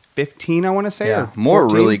 2015, I want to say. Yeah, more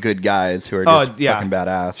really good guys who are just fucking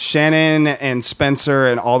badass. Shannon and Spencer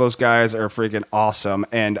and all those guys are freaking awesome.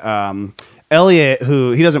 And Elliot,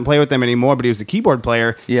 who he doesn't play with them anymore, but he was the keyboard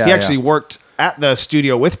player. He actually worked at the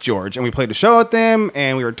studio with George, and we played a show with them,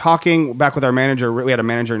 and we were talking back with our manager. We had a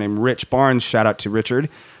manager named Rich Barnes. Shout out to Richard.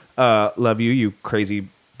 Love you crazy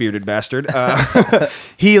bearded bastard.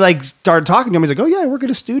 He started talking to him. He's like, "Oh yeah, I work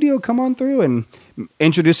at a studio. Come on through," and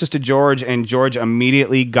introduced us to George. And George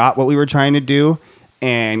immediately got what we were trying to do,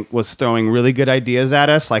 and was throwing really good ideas at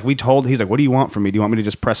us. Like, he's like, "What do you want from me? Do you want me to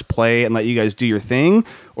just press play and let you guys do your thing?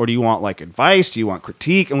 Or do you want advice? Do you want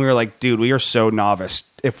critique?" And we were like, "Dude, we are so novice.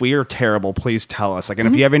 If we are terrible, please tell us. And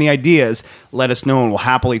if you have any ideas, let us know, and we'll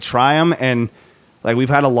happily try them." And we've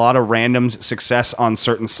had a lot of random success on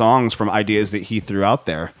certain songs from ideas that he threw out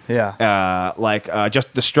there. Yeah.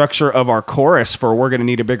 Just the structure of our chorus for "We're Gonna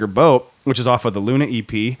Need a Bigger Boat," which is off of the Luna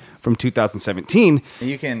EP from 2017.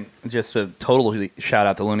 You can, just a total shout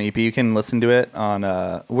out the Luna EP, you can listen to it on,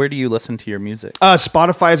 where do you listen to your music?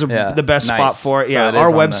 Spotify is the best spot for it. Yeah, so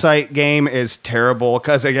our website game is terrible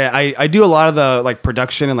because, again, I do a lot of the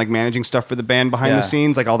production and managing stuff for the band behind the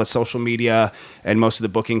scenes, all the social media and most of the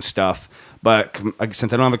booking stuff. But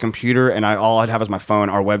since I don't have a computer and all I'd have is my phone,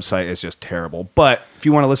 our website is just terrible. But if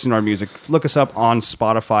you want to listen to our music, look us up on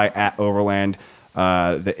Spotify at Overland.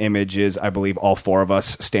 The image is, I believe, all four of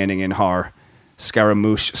us standing in our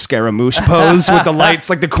Scaramouche pose with the lights,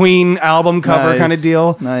 like the Queen album cover kind of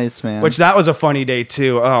deal. Nice, man. Which that was a funny day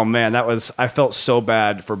too. Oh man, I felt so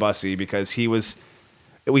bad for Bussy because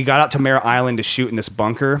we got out to Mare Island to shoot in this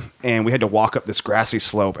bunker, and we had to walk up this grassy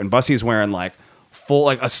slope, and Bussy's wearing full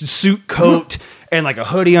a suit coat and a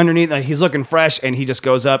hoodie underneath. He's looking fresh, and he just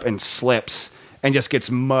goes up and slips and just gets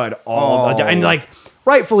mud all and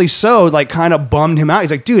rightfully so, kind of bummed him out.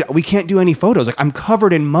 He's like, "Dude, we can't do any photos. I'm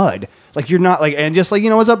covered in mud. You're not and just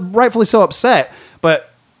was rightfully so upset."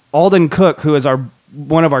 But Alden Cook, who is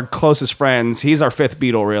one of our closest friends, he's our fifth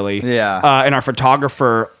Beatle, really. Yeah. And our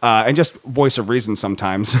photographer, and just voice of reason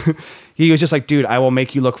sometimes. He was just like, dude, I will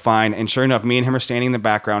make you look fine. And sure enough, me and him are standing in the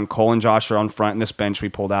background. Cole and Josh are on front in this bench we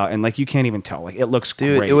pulled out. And like, you can't even tell. Like, it looks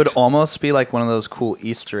great. It would almost be like one of those cool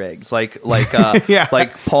Easter eggs. Like Yeah.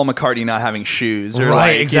 like Paul McCartney not having shoes. Or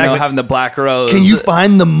Right, like, exactly. having the black rose. Can you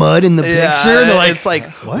find the mud in the picture? And they're like, it's like,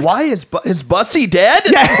 what? why is Bussy dead?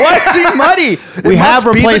 Why is he muddy? We It have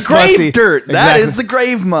must be replaced the grave Bussy. dirt. That Exactly. is the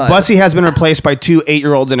grave mud. Bussy has been replaced by 2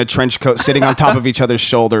 8-year-olds in a trench coat sitting on top of each other's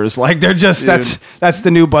shoulders. Like, they're just, that's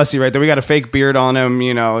the new Bussy right there. We got a fake beard on him,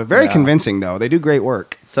 you know. Very convincing, though. They do great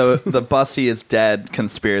work. So the Bussy is dead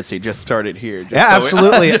conspiracy just started here. Just Yeah, so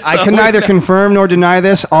absolutely. just I so can we neither know. confirm nor deny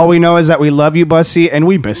this. All we know is that we love you, Bussy, and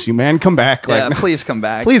we miss you, man. Come back. Yeah, Like, please come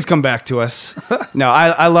back. please come back to us. No,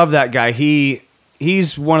 I love that guy.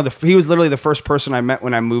 He's one of the. He was literally the first person I met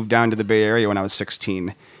when I moved down to the Bay Area when I was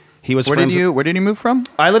 16. He was Where friends did you move from?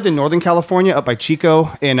 I lived in Northern California, up by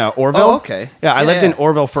Chico in Orville. Oh, okay. Yeah, I Yeah, lived yeah. in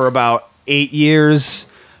Orville for about 8 years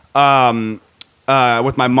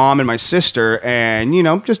with my mom and my sister, and you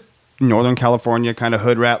know, just Northern California kind of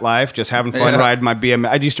hood rat life, just having fun Yeah. riding my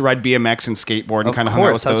BMX. I used to ride BMX and skateboard and Of kind of hung out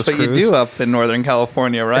course, with that's those what crews. you do up in Northern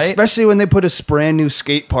California, right? Especially when they put a brand new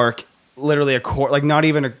skate park, literally like not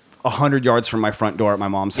even 100 yards from my front door at my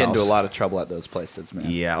mom's Get house. into a lot of trouble at those places, man.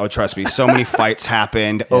 Yeah, oh, trust me. So many fights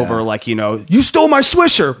happened over, like, you know, you stole my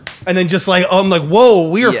Swisher. And then just like, I'm like, whoa,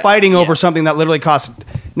 we are Yeah, fighting over yeah. something that literally cost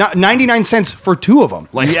not 99 cents for 2 of them.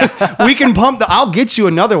 Like, we can pump I'll get you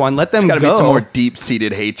another one. Let them Got to go. be some more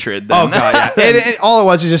deep-seated hatred. Than Oh, God, yeah. And all it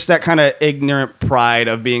was is just that kind of ignorant pride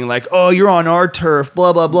of being like, oh, you're on our turf,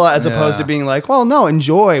 blah, blah, blah, as opposed to Yeah. being like, well, no,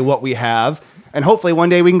 enjoy what we have. And hopefully one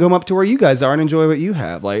day we can come up to where you guys are and enjoy what you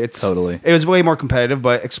have. Like, it's Totally. It was way more competitive,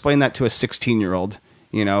 but explain that to a 16-year-old,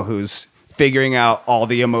 you know, who's figuring out all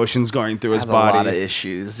the emotions going through his has body. a lot of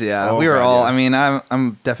issues. Yeah, Oh, we were God, all. yeah. I mean,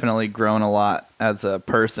 I'm definitely grown a lot as a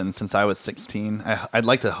person since I was 16. I'd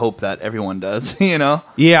like to hope that everyone does. You know.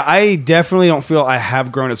 Yeah, I definitely don't feel I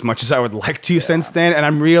have grown as much as I would like to since then, and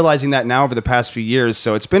I'm realizing that now over the past few years.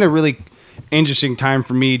 So it's been a really interesting time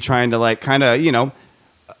for me trying to like kind of, you know,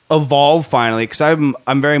 evolve finally, because I'm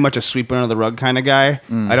very much a sweep under the rug kind of guy.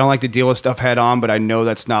 I don't like to deal with stuff head on, but I know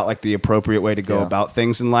that's not like the appropriate way to go Yeah. about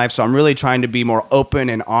things in life. So I'm really trying to be more open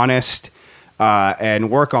and honest, and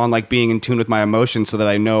work on like being in tune with my emotions so that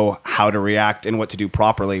I know how to react and what to do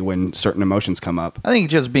properly when certain emotions come up. I think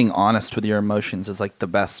just being honest with your emotions is like the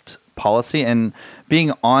best policy, and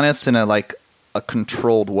being honest in a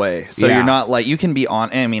controlled way. So Yeah. you're not like, you can be on.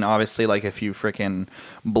 I mean, obviously, like if you freaking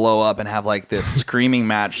blow up and have like this screaming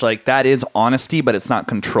match, like that is honesty, but it's not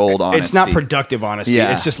controlled honesty. It's not productive honesty.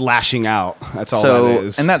 Yeah. It's just lashing out. That's all So, that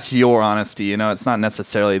is. and that's your honesty. You know, it's not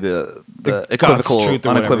necessarily the God's equivocal, truth or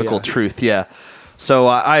whatever, unequivocal yeah. truth. Yeah. So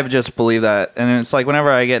I've just believed that, and it's like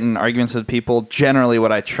whenever I get in arguments with people, generally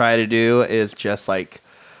what I try to do is just like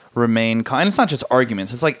remain calm. And it's not just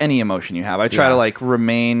arguments; it's like any emotion you have. I try Yeah. to like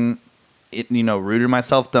remain, rooted in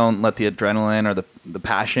myself. Don't let the adrenaline or the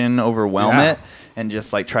passion overwhelm Yeah. it, and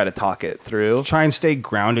just like try to talk it through. try and stay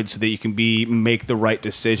grounded so that you can make the right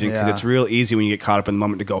decision, because Yeah. it's real easy when you get caught up in the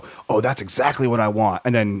moment to go, oh, that's exactly what I want,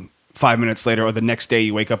 and then 5 minutes later or the next day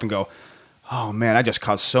you wake up and go, oh man, I just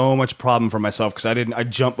caused so much problem for myself because I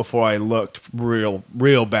jumped before I looked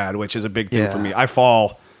real bad, which is a big thing for Yeah. me. I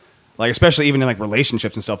fall, like, especially even in like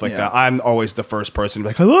relationships and stuff like Yeah. that. I'm always the first person to be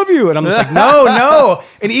like, I love you, and I'm just like, no.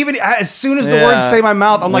 And even as soon as the Yeah. words say my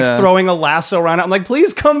mouth, I'm like Yeah. throwing a lasso around it. I'm like,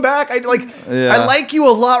 please come back. I Yeah. like you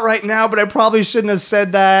a lot right now, but I probably shouldn't have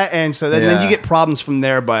said that. And so then Yeah. you get problems from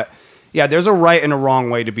there. But yeah, there's a right and a wrong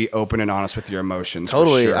way to be open and honest with your emotions. for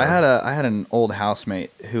Totally. sure. I had an old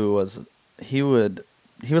housemate who was he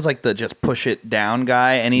was like the just push it down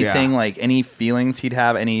guy. Anything Yeah. like any feelings he'd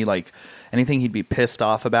have, anything he'd be pissed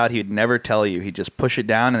off about, he'd never tell you. He'd just push it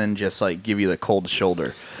down and then just like give you the cold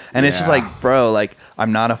shoulder. And it's just Yeah. like, bro, like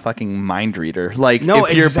I'm not a fucking mind reader. Like No,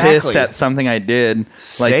 if you're exactly. pissed at something I did, like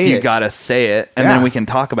Say you it. gotta say it, and Yeah. then we can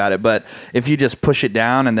talk about it. But if you just push it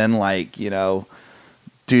down and then like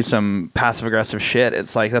do some passive aggressive shit,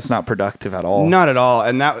 it's like that's not productive at all. Not at all.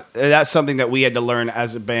 And that's something that we had to learn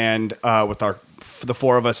as a band with the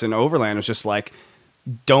 4 of us in Overland. It was just like,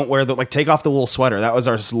 don't wear take off the wool sweater. That was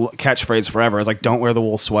our catchphrase forever. It's like, don't wear the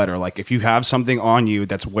wool sweater. Like, if you have something on you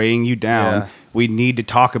that's weighing you down, Yeah. we need to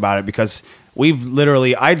talk about it, because we've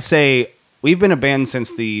literally, I'd say, we've been a band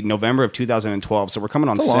since the November of 2012. So we're coming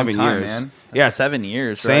on It's a long 7 time, years. man. That's Yeah. 7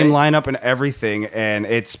 years. Same right? lineup and everything. And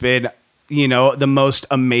it's been, the most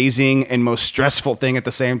amazing and most stressful thing at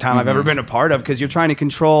the same time I've ever been a part of, because you're trying to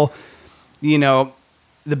control,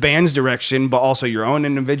 the band's direction, but also your own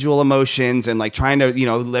individual emotions, and like trying to,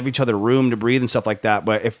 leave each other room to breathe and stuff like that.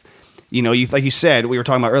 But if you know, like you said, we were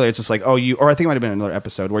talking about earlier, it's just like, oh, or I think it might have been another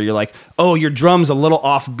episode where you're like, oh, your drum's a little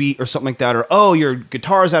off beat or something like that, or oh, your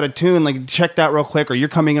guitar's out of tune, like check that real quick, or you're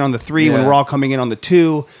coming in on the 3 when we're all coming in on the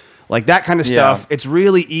 2, like that kind of stuff. It's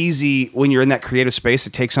really easy when you're in that creative space to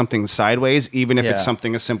take something sideways, even if it's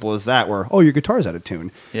something as simple as that, where, oh, your guitar's out of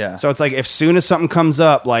tune. Yeah. So it's like, if soon as something comes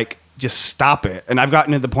up, like, just stop it. And I've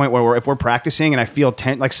gotten to the point where if we're practicing and I feel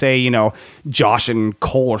like say, you know, Josh and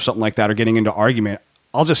Cole or something like that are getting into argument,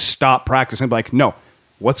 I'll just stop practicing and be like, no,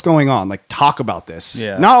 what's going on? Like, talk about this.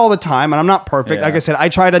 Yeah. Not all the time, and I'm not perfect. Yeah. Like I said, I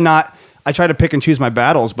try to pick and choose my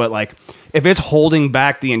battles, but like, if it's holding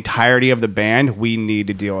back the entirety of the band, we need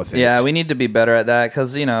to deal with it. Yeah, we need to be better at that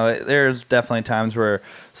because, you know, there's definitely times where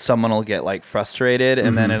someone will get like frustrated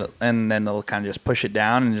and then they'll kind of just push it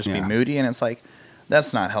down and just be moody, and it's like,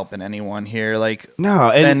 that's not helping anyone here. Like,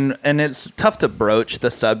 no, and it's tough to broach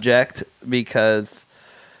the subject because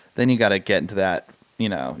then you got to get into that. You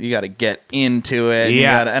know, you got to get into it.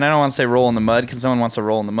 Yeah. And I don't want to say roll in the mud because no one wants to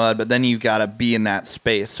roll in the mud, but then you've got to be in that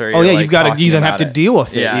space. Or oh, yeah, you've got to, you then have to deal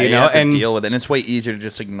with it. Yeah, you know, have to and deal with it. And it's way easier to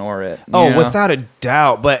just ignore it. Oh, you know? without a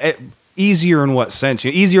doubt. But easier in what sense?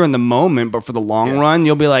 Easier in the moment, but for the long run,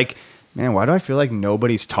 you'll be like, man, why do I feel like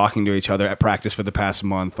nobody's talking to each other at practice for the past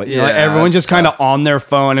month? Like, you know, like everyone's just kind of on their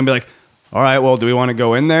phone and be like, all right, well, do we want to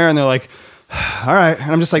go in there? And they're like, all right.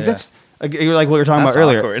 And I'm just like, that's... You're like what we were talking about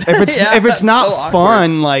earlier. Awkward. If it's not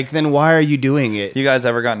fun, like, then why are you doing it? You guys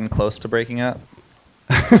ever gotten close to breaking up?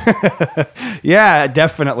 Yeah,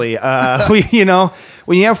 definitely. You know,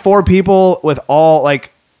 when you have 4 people with all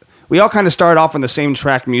like, we all kind of started off on the same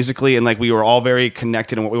track musically, and like we were all very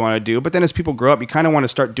connected in what we want to do. But then as people grow up, you kind of want to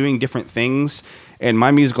start doing different things. And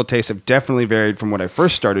my musical tastes have definitely varied from what I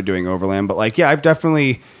first started doing Overland. But like, yeah,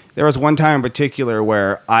 there was one time in particular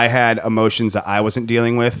where I had emotions that I wasn't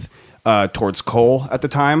dealing with towards Cole at the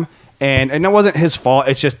time, and it wasn't his fault.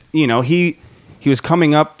 It's just, you know, he was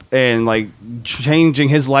coming up and like changing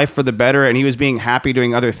his life for the better, and he was being happy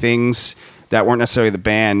doing other things that weren't necessarily the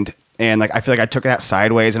band. And like, I feel like I took that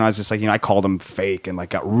sideways, and I was just like, you know, I called him fake and like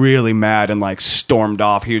got really mad and like stormed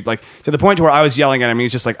off. He was like, to the point to where I was yelling at him. He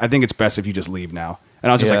was just like, I think it's best if you just leave now.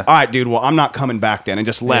 And I was just like, all right, dude, well, I'm not coming back then, and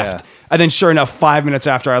just left. And then sure enough, 5 minutes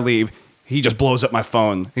after I leave, he just blows up my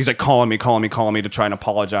phone. He's like calling me to try and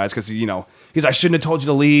apologize because, you know, he's like, I shouldn't have told you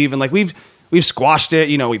to leave. And like, we've squashed it.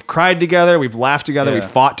 You know, we've cried together. We've laughed together. We've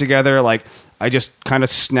fought together. Like, I just kind of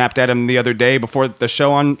snapped at him the other day before the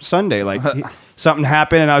show on Sunday. Like, something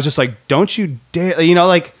happened, and I was just like, don't you dare. You know,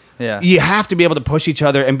 like, you have to be able to push each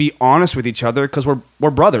other and be honest with each other because we're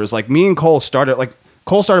brothers. Like, me and Cole started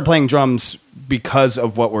playing drums because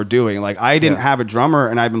of what we're doing. Like, I didn't have a drummer,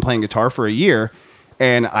 and I've been playing guitar for a year.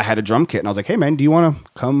 And I had a drum kit, and I was like, hey, man, do you want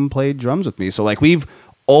to come play drums with me? So, like, we've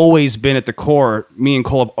always been at the core. Me and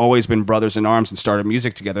Cole have always been brothers in arms and started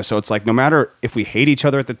music together. So it's like, no matter if we hate each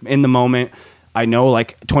other in the moment, I know,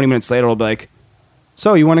 like, 20 minutes later, it'll be like,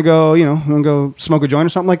 so you want to go smoke a joint or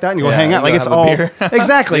something like that? And you go hang out. Like, it's all...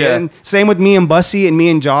 Exactly. And same with me and Bussy and me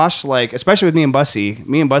and Josh. Like, especially with me and Bussy.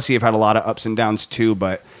 Me and Bussy have had a lot of ups and downs, too.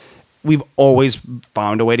 But we've always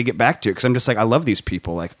found a way to get back to it. Because I'm just like, I love these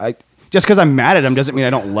people. Like, just because I'm mad at them doesn't mean I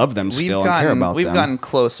don't love them still and care about them. We've gotten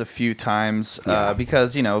close a few times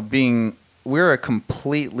because, you know, we're a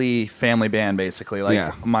completely family band, basically.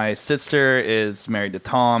 Like, my sister is married to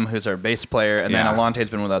Tom, who's our bass player, and then Alonte's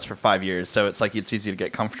been with us for 5 years, so it's like it's easy to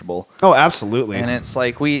get comfortable. Oh, absolutely. And it's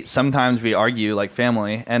like sometimes we argue like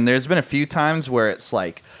family, and there's been a few times where it's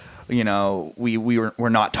like, you know, we're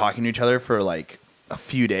not talking to each other for like a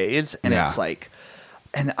few days, and it's like,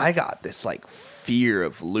 and I got this like fear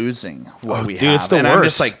of losing what we have. It's the and worst. I'm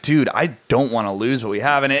just like, dude, I don't want to lose what we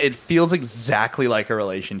have. And it feels exactly like a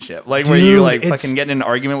relationship. Like, where you like fucking get in an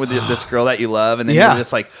argument with this girl that you love, and then you're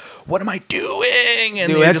just like, what am I doing?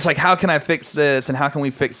 And you're just like, how can I fix this? And how can we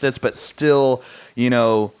fix this? But still, you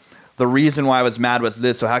know, the reason why I was mad was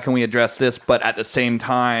this. So how can we address this? But at the same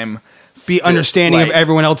time, be understanding of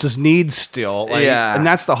everyone else's needs still. Like, and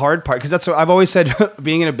that's the hard part. Because that's what I've always said,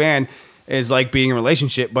 being in a band is like being in a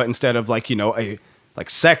relationship, but instead of like, you know, a like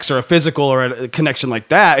sex or a physical or a connection like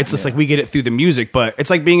that, it's just like we get it through the music. But it's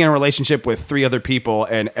like being in a relationship with 3 other people,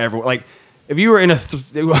 and everyone, like, if you were in a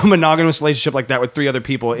monogamous relationship like that with 3 other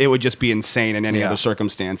people, it would just be insane in any other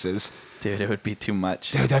circumstances. Dude, it would be too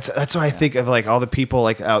much. Dude, that's why I think of like all the people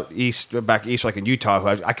like back east, like in Utah,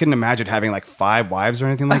 who I couldn't imagine having like 5 wives or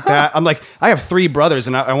anything like that. I'm like, I have 3 brothers,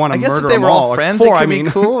 and I want to murder them all. Friends, like 4, it could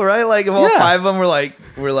be cool, right? Like, if all 5 of them were like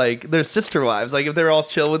were like they're sister wives. Like if they're all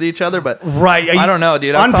chill with each other, but right. I don't know,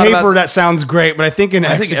 dude. On paper, that sounds great, but I think in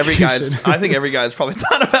execution, I think every guy's probably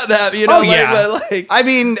thought about that. You know, oh yeah. Like, I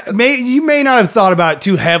mean, you may not have thought about it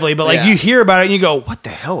too heavily, but like you hear about it and you go, "What the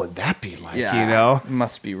hell would that be like?" Yeah, you know, it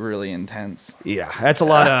must be really intense. Yeah, that's a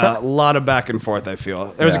lot of back and forth. I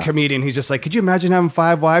feel there was a comedian. He's just like, "Could you imagine having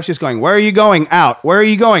 5 wives?" Just going, "Where are you going? Out. Where are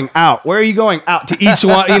you going? Out. Where are you going? Out." To each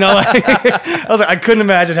one, you know. Like, I was like, I couldn't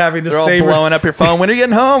imagine having the same. All blowing up your phone. When are you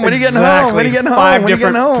getting home? When are you getting home? When are you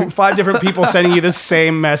getting home? Five different people sending you the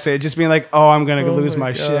same message, just being like, "Oh, I'm gonna lose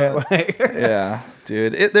my shit." Like, yeah,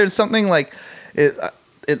 dude. There's something like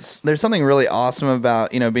there's something really awesome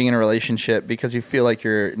about being in a relationship because you feel like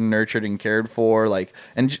you're nurtured and cared for, like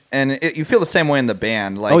you feel the same way in the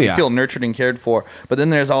band, like you feel nurtured and cared for. But then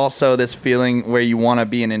there's also this feeling where you want to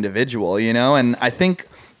be an individual, and I think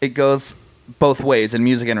it goes both ways in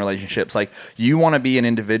music and relationships. Like you want to be an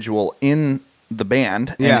individual in the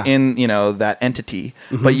band and in that entity,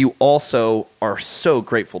 but you also are so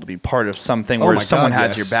grateful to be part of something where someone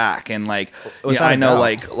has your back. And like I know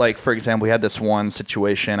like for example, we had this one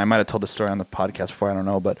situation, I might have told this story on the podcast before, I don't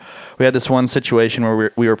know, but we had this one situation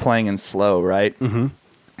where we were playing in slow, right?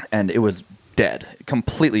 And it was dead,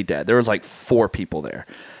 completely dead. There was like 4 people there,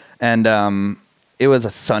 and it was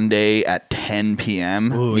a Sunday at 10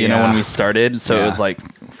 p.m. You know, when we started. So it was like,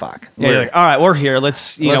 fuck. Yeah, you're like, all right, we're here.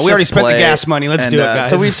 Let's we already spent the gas money. Let's do it,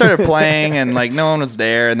 guys. So we started playing, and like no one was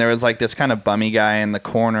there, and there was like this kind of bummy guy in the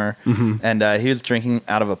corner, and he was drinking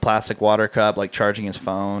out of a plastic water cup, like charging his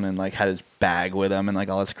phone, and like had his bag with him, and like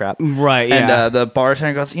all this crap. Right. Yeah. And the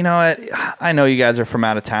bartender goes, you know what? I know you guys are from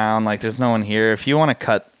out of town. Like, there's no one here. If you want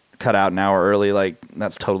to cut out an hour early, like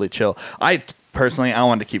that's totally chill. Personally, I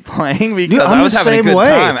wanted to keep playing because I was having a good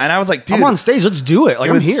time, and I was like, "Dude, I'm on stage. Let's do it!" Like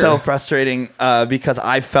it I'm was here. So frustrating because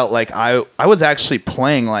I felt like I was actually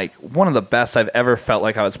playing like one of the best I've ever felt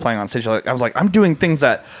like I was playing on stage. Like I was like, I'm doing things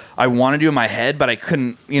that I want to do in my head, but I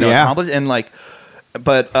couldn't, accomplish. And like,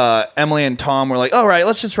 but Emily and Tom were like, "All right,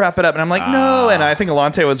 let's just wrap it up." And I'm like, "No." And I think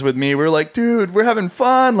Alante was with me. We were like, "Dude, we're having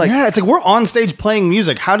fun." Like, yeah, it's like we're on stage playing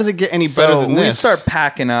music. How does it get any better than this? We start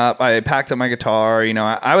packing up. I packed up my guitar.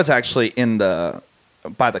 I was actually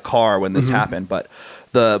by the car when this happened, but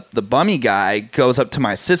the bummy guy goes up to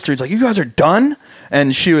my sister. He's like, "You guys are done?"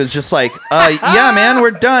 And she was just like, "Yeah, man,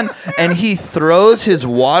 we're done." And he throws his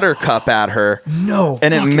water cup at her. No,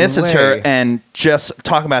 and it misses her. And just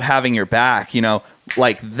talk about having your back,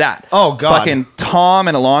 like that. Oh God! Fucking Tom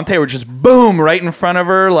and Alante were just boom right in front of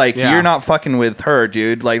her. Like you're not fucking with her,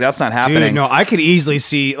 dude. Like that's not happening. Dude, no, I could easily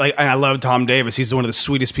see and I love Tom Davis. He's one of the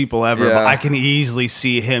sweetest people ever. Yeah. But I can easily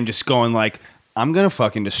see him just going like, "I'm gonna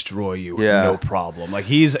fucking destroy you, no problem." Like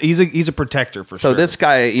he's a protector for sure. So this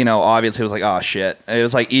guy, obviously was like, "Oh shit!" It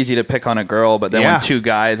was like easy to pick on a girl, but then when 2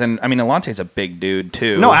 guys, and I mean, Alante's a big dude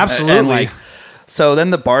too. No, absolutely. And like, so then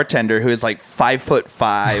the bartender, who is like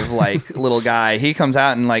 5'5", like little guy, he comes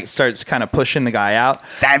out and like starts kind of pushing the guy out.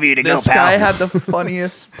 It's time for you to go, pal. This guy had the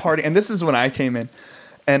funniest party, and this is when I came in.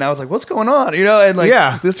 And I was like, "What's going on?" And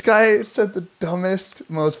like, this guy said the dumbest,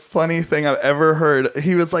 most funny thing I've ever heard.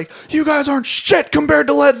 He was like, "You guys aren't shit compared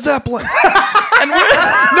to Led Zeppelin." And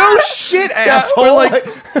no shit, asshole. We're like,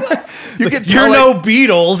 you could tell, you're no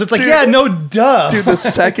Beatles. It's like, dude, no duh. Dude, the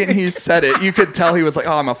second he said it, you could tell he was like,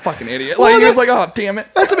 "Oh, I'm a fucking idiot." Like he was like, "Oh, damn it."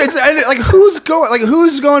 That's amazing. Like who's going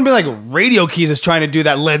to be like, Radio Keys is trying to do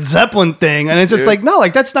that Led Zeppelin thing, and it's just like, no,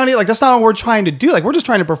 like that's not what we're trying to do. Like we're just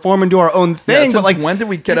trying to perform and do our own thing. Yeah, but like, when did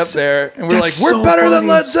we get up there and we're like, "We're so better funny. than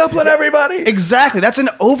Led Zeppelin, everybody"? Exactly. That's an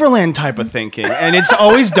Overland type of thinking, and it's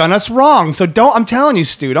always done us wrong. So I'm telling you,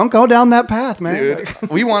 Stu, don't go down that path, man.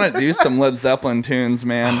 Dude, we want to do some Led Zeppelin tunes,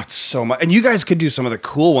 man. Oh, it's so much, and you guys could do some of the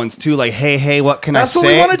cool ones too, like "Hey, what can I say?" That's what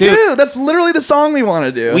we want to do. That's literally the song we want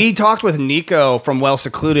to do. We talked with Nico from Well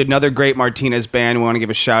Secluded, another great Martinez band. We want to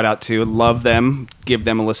give a shout out to. Love them. Give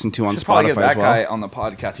them a listen to on Spotify get that as well. Guy on the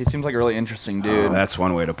podcast. He seems like a really interesting dude. Oh, that's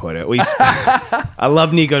one way to put it. I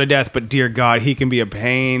love Nico to death, but dear God, he can be a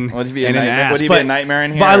pain. Would he be a nightmare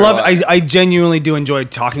in here? But I genuinely do enjoy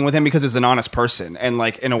talking with him because he's an honest person, and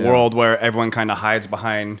like in a world where everyone kind of hides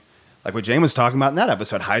behind, like what Jane was talking about in that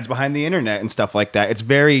episode, hides behind the internet and stuff like that. It's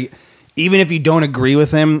very. Even if you don't agree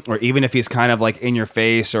with him, or even if he's kind of like in your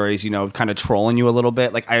face, or he's kind of trolling you a little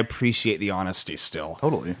bit, like I appreciate the honesty still.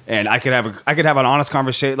 Totally. And I could have an honest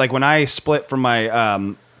conversation. Like when I split from my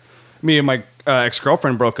me and my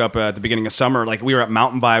ex-girlfriend broke up at the beginning of summer. Like we were at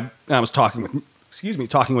Mountain Vibe, and I was talking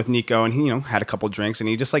with Nico, and he had a couple drinks, and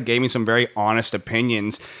he just like gave me some very honest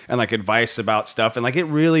opinions and like advice about stuff, and like it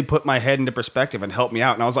really put my head into perspective and helped me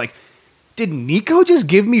out. And I was like, did Nico just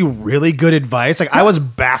give me really good advice? Like, I was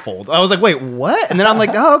baffled. I was like, wait, what? And then I'm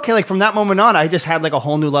like, oh, okay. Like, from that moment on, I just had like a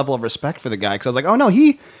whole new level of respect for the guy. Because I was like, oh, no,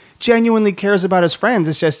 he genuinely cares about his friends.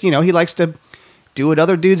 It's just, he likes to do what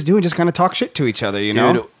other dudes do and just kind of talk shit to each other,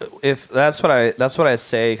 know? If that's what I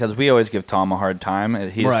say, because we always give Tom a hard time.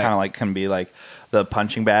 He's Right. kind of like, can be like the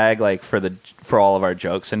punching bag, like for all of our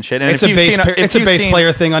jokes and shit. And It's a bass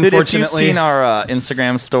player thing, unfortunately. If you've seen our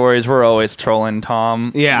Instagram stories, we're always trolling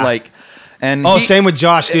Tom. Yeah. Like, and same with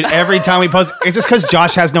Josh, dude. Every time we post, it's just because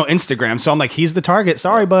Josh has no Instagram. So I'm like, he's the target.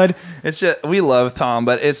 Sorry, bud. It's just, we love Tom,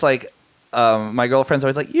 but it's like, my girlfriend's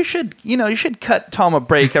always like, you should cut Tom a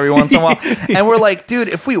break every once in a while. And we're like, dude,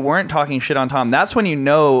 if we weren't talking shit on Tom, that's when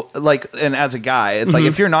like, and as a guy, it's like,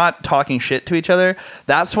 if you're not talking shit to each other,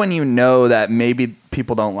 that's when you know that maybe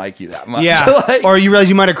people don't like you that much. Yeah. Like, or you realize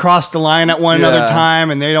you might have crossed the line at one another time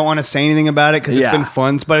and they don't want to say anything about it because it's been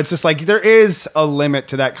fun. But it's just like, there is a limit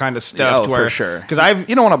to that kind of stuff. For sure. Because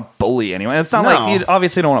you don't want to bully anyone. It's not like, you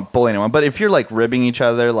obviously don't want to bully anyone, but if you're like ribbing each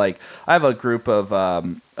other, like I have a group of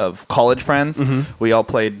college friends. We all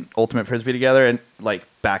played Ultimate Frisbee together and like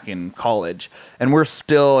back in college, and we're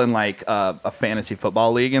still in like a fantasy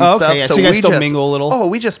football league and stuff. Yeah. So you guys still mingle a little? Oh,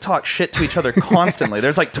 we just talk shit to each other constantly.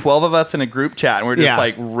 There's like 12 of us in a group chat, and we're just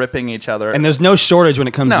like ripping each other. And there's no shortage when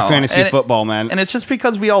it comes to fantasy football, man. And it's just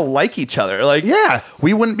because we all like each other. Like,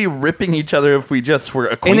 we wouldn't be ripping each other if we just were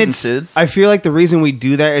acquaintances. I feel like the reason we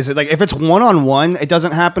do that is that, like, if it's one-on-one, it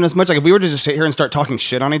doesn't happen as much. Like, if we were to just sit here and start talking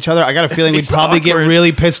shit on each other, I got a feeling we'd probably get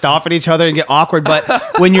really pissed off at each other and get awkward.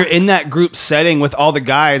 But when you're in that group setting with all the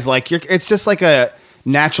guys, like, it's just like a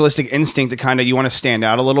naturalistic instinct to kind of, you want to stand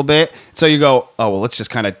out a little bit. So you go, oh, well, let's just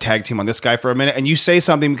kind of tag team on this guy for a minute. And you say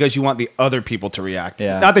something because you want the other people to react.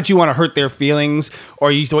 Yeah. Not that you want to hurt their feelings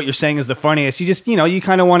or what you're saying is the funniest. You just, you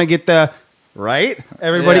kind of want to get the... Right?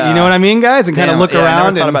 Everybody, you know what I mean, guys? And kind of look around. I never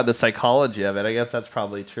and thought about the psychology of it. I guess that's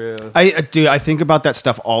probably true. I think about that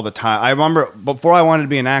stuff all the time. I remember before I wanted to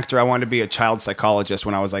be an actor, I wanted to be a child psychologist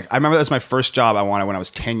when I was like, I remember that was my first job I wanted when I was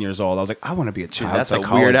 10 years old. I was like, I want to be a child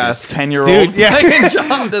psychologist. That's a weird-ass 10-year-old. Dude, yeah.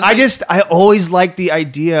 Job. I always liked the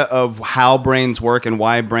idea of how brains work and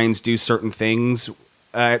why brains do certain things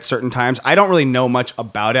at certain times. I don't really know much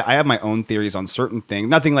about it. I have my own theories on certain things.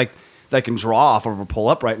 Nothing like that I can draw off of or pull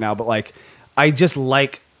up right now, but like, I just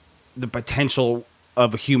like the potential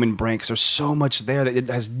of a human brain because there's so much there that it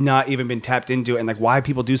has not even been tapped into, and like why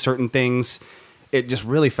people do certain things. It just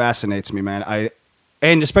really fascinates me, man.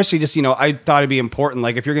 And especially just, I thought it'd be important.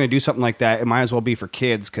 Like if you're going to do something like that, it might as well be for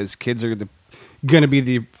kids because kids are going to be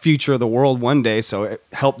the future of the world one day. So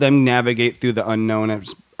help them navigate through the unknown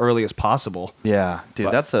as early as possible. Yeah,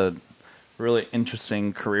 dude, that's a really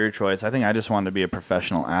interesting career choice. I think I just wanted to be a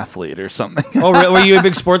professional athlete or something. Oh, really? Were you a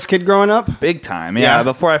big sports kid growing up? Big time, yeah.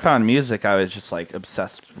 Before I found music, I was just like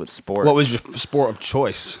obsessed with sports. What was your sport of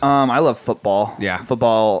choice? I love football. Yeah,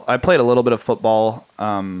 football. I played a little bit of football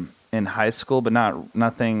in high school, but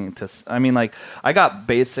nothing to. I mean, like I got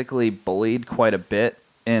basically bullied quite a bit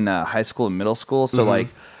in high school and middle school. So like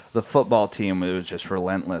the football team, it was just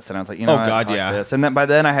relentless, and I was like, this. And then by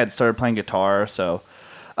then I had started playing guitar, so.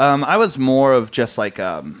 I was more of just like,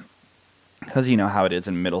 because you know how it is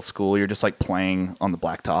in middle school, you're just like playing on the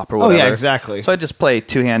blacktop or whatever. Oh yeah, exactly. So I just play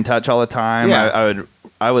two-hand touch all the time. Yeah.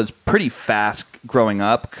 I was pretty fast growing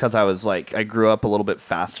up because I grew up a little bit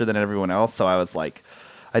faster than everyone else. So I was like,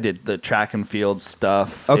 I did the track and field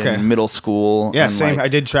stuff in middle school. Yeah, same. I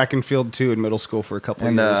did track and field too in middle school for a couple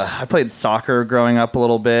of years. I played soccer growing up a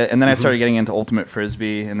little bit, and then I started getting into Ultimate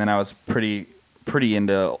Frisbee, and then I was pretty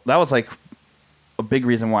into. That was like a big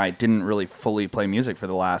reason why I didn't really fully play music for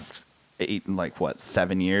the last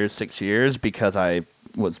 6 years, because I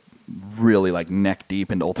was really like neck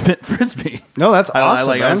deep into Ultimate Frisbee. No, that's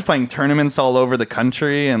awesome. I was playing tournaments all over the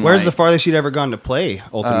country. And where's the farthest you'd ever gone to play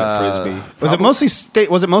Ultimate Frisbee? Was it mostly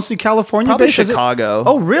state? Was it mostly California? Probably based? Chicago.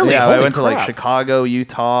 Oh, really? Yeah, Holy I went to crap. like Chicago,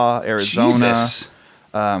 Utah, Arizona. Jesus.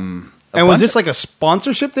 And was this like a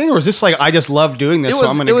sponsorship thing, or was this like, I just love doing this, so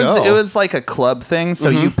I'm going to go? It was like a club thing, so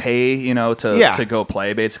you pay, to go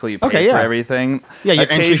play. Basically, you pay for everything. Yeah,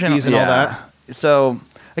 your entry fees and all that. So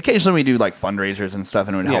occasionally we do like fundraisers and stuff,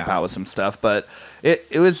 and it would help out with some stuff. But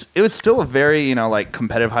it was still a very like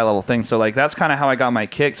competitive, high level thing. So like that's kind of how I got my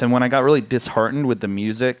kicks. And when I got really disheartened with the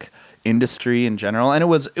music industry in general, and it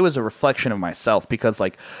was a reflection of myself, because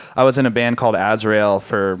like I was in a band called Azrael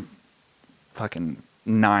for fucking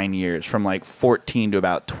 9 years, from like 14 to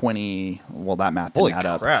about 20. Well, that math didn't add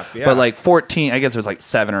up. Crap, yeah. But like 14, I guess it was like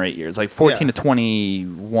 7 or 8 years, like 14 to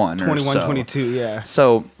 21 or 21, so. 22, yeah.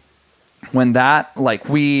 So when that like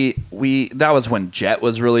we that was when Jet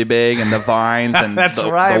was really big and the Vines and That's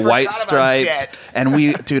the, right, I the White forgot about Stripes Jet.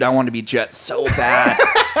 and dude, I wanted to be Jet so bad.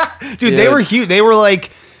 Dude, they were huge. They were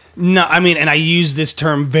like, no, I mean, and I use this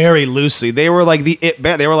term very loosely. They were like the it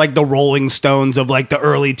band. They were like the Rolling Stones of like the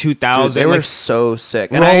early 2000s. Dude, they were like, so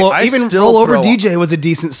sick. And even still Roll Over throw- DJ was a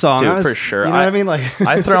decent song. Dude, for sure. You know what I mean? Like,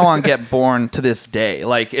 I throw on Get Born to this day.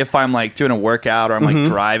 Like if I'm like doing a workout or I'm like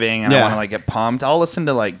driving and I Yeah. want to like get pumped, I'll listen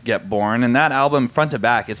to like Get Born, and that album front to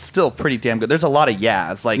back, it's still pretty damn good. There's a lot of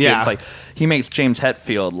yaz. Like Yeah. it's like he makes James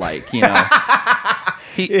Hetfield like, you know.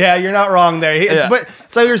 yeah, you're not wrong there. Yeah. But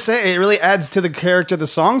so you're saying it really adds to the character of the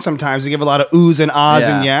song sometimes. They give a lot of oohs and ahs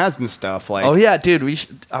and yas and stuff. Like, Oh yeah, dude.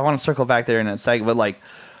 I want to circle back there in a second, but like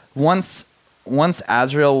once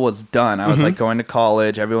Azrael was done, I was like going to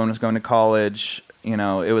college. Everyone was going to college. You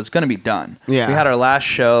know, it was going to be done. Yeah. We had our last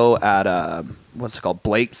show at what's it called,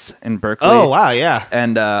 Blake's in Berkeley. oh wow, yeah.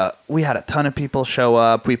 And we had a ton of people show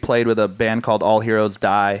up. We played with a band called All Heroes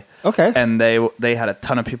Die. Okay. And they had a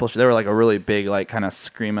ton of people. They were like a really big, like kind of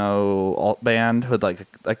screamo alt band with like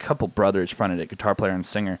a couple brothers fronted it, guitar player and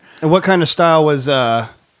singer. And what kind of style was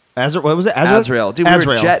Azrael? What was it? Azrael, dude, we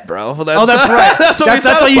were Jet, bro. Oh, that's right.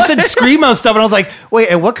 that's why you said screamo stuff, and I was like, wait,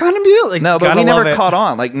 and what kind of music? Like, No, but gotta we never love it. caught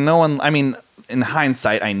on. Like no one. I mean, in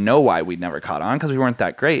hindsight, I know why we never caught on because we weren't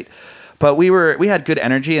that great. But we had good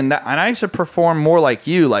energy, and I used to perform more like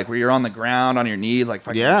you, like where you're on the ground on your knees, like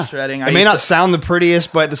fucking Yeah, shredding. It may not sound the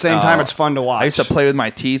prettiest, but at the same time, it's fun to watch. I used to play with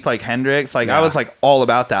my teeth like Hendrix. Like Yeah. I was like all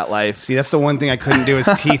about that life. See, that's the one thing I couldn't do is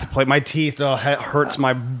teeth. Play my teeth hurts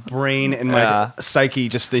my brain and my Yeah. psyche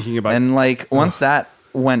just thinking about. And like once that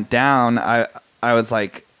went down, I was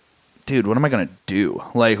like, dude, what am I gonna do?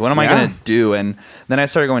 Like, what am I Yeah. gonna do? And then I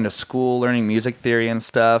started going to school, learning music theory and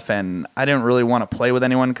stuff. And I didn't really want to play with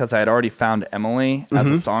anyone because I had already found Emily as a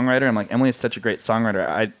songwriter. I'm like, Emily is such a great songwriter.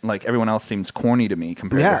 I like everyone else seems corny to me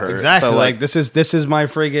compared to yeah, her. exactly. So, like this is my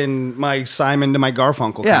friggin' my Simon to my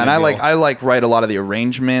Garfunkel. yeah, kind and of I deal. like write a lot of the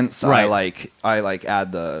arrangements. Right. I like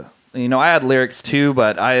add the, you know, I add lyrics too,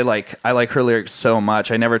 but I like her lyrics so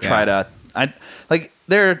much. I never try Yeah. to. I like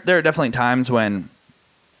there are definitely times when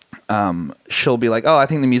she'll be like, oh, I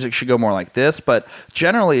think the music should go more like this, but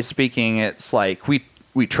generally speaking, it's like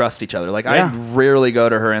we trust each other. Like Yeah. I rarely go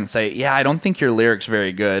to her and say, yeah, I don't think your lyrics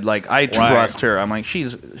very good. Like I trust her. I'm like,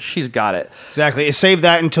 she's got it. Exactly. Save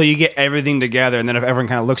that until you get everything together, and then if everyone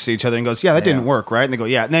kind of looks at each other and goes, "Yeah, that didn't work, right?" And they go,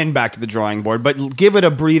 "Yeah," and then back to the drawing board. But give it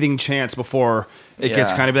a breathing chance before it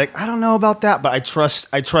gets Yeah. kind of like, "I don't know about that," but I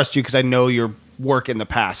trust you because I know your work in the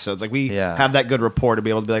past. So it's like we have that good rapport to be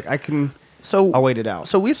able to be like, I'll wait it out.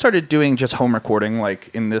 So we started doing just home recording, like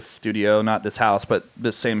in this studio, not this house, but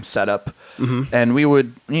the same setup. And we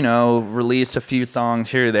would, you know, release a few songs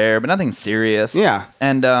here or there, but nothing serious. Yeah.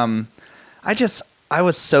 And I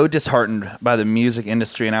was so disheartened by the music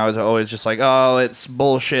industry, and I was always just like, oh, it's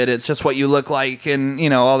bullshit. It's just what you look like, and you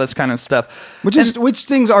know, all this kind of stuff. Which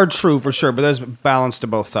things are true for sure, but there's balance to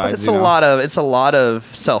both sides. But it's a lot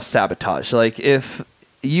of self-sabotage. Like if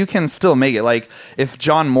you can still make it, like if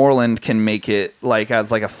John Moreland can make it like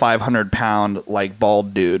as like a 500-pound like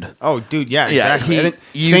bald dude. Oh, dude, yeah, exactly.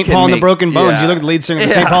 you St. can Paul and the make- Broken Bones. yeah. You look at the lead singer of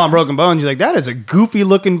Yeah. St. Paul and Broken Bones. You're like, that is a goofy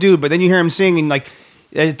looking dude. But then you hear him singing, like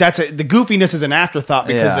the goofiness is an afterthought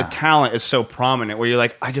because Yeah. the talent is so prominent. Where you're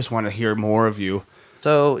like, I just want to hear more of you.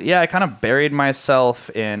 So yeah, I kind of buried myself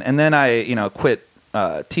in, and then I, you know, quit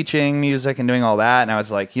teaching music and doing all that, and I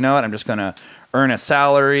was like, you know what, I'm just gonna earn a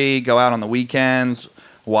salary, go out on the weekends,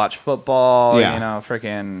 watch football, Yeah. you know,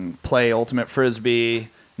 freaking play ultimate frisbee, and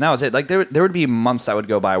that was it. Like there would be months that would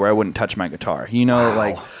go by where I wouldn't touch my guitar, you know, Wow.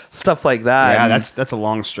 like stuff like that. Yeah, And that's a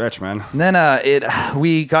long stretch, man. then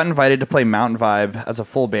we got invited to play Mountain Vibe as a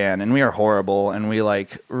full band, and we were horrible, and we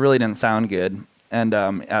like really didn't sound good, and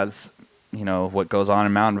as you know what goes on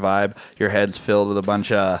in Mountain Vibe, your head's filled with a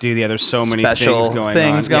bunch of Dude, yeah, there's so many special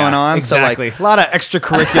things going on. Yeah, on. So, like, exactly. A lot of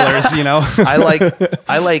extracurriculars, you know.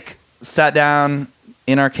 I sat down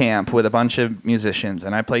in our camp with a bunch of musicians,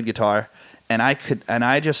 and I played guitar, and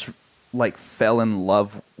I just like fell in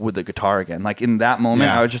love with the guitar again. Like in that moment,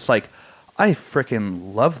 Yeah. I was just like, I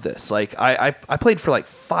freaking love this. Like I played for like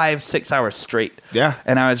 5-6 hours straight. Yeah.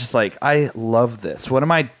 And I was just like, I love this. What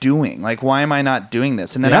am I doing? Like, why am I not doing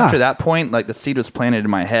this? And then Yeah. after that point, like the seed was planted in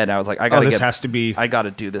my head. I was like, I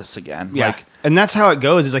gotta do this again. Yeah. Like, And that's how it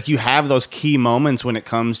goes. Is like you have those key moments when it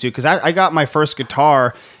comes to, because I got my first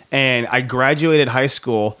guitar and I graduated high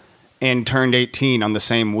school and turned 18 on the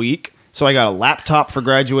same week. So I got a laptop for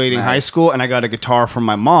graduating high school, and I got a guitar from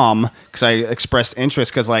my mom because I expressed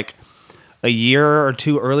interest because like a year or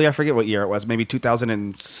two early, I forget what year it was, maybe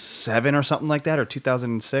 2007 or something like that, or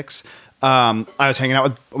 2006. I was hanging out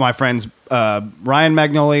with my friends Ryan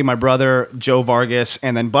Magnoli, my brother Joe Vargas,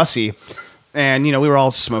 and then Bussy. And, we were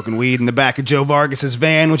all smoking weed in the back of Joe Vargas's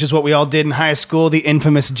van, which is what we all did in high school, the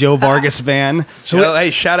infamous Joe Vargas van. Joe,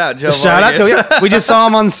 hey, shout out Joe shout Vargas. Out to We just saw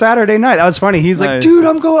him on Saturday night. That was funny. He's like, dude,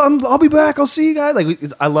 I'll be back. I'll see you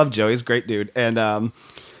guys. I love Joe. He's a great dude. And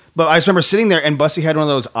but I just remember sitting there, and Bussy had one of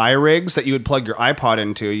those iRigs that you would plug your iPod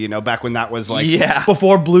into, back when that was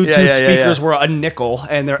before Bluetooth speakers were a nickel,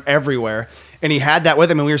 and they're everywhere. And he had that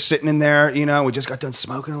with him, and we were sitting in there, we just got done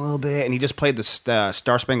smoking a little bit, and he just played the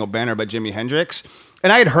Star Spangled Banner by Jimi Hendrix.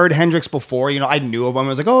 And I had heard Hendrix before, I knew of him. I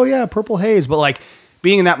was like, oh yeah, Purple Haze. But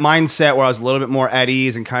being in that mindset where I was a little bit more at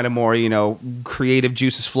ease and kind of more, creative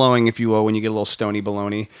juices flowing, if you will, when you get a little stony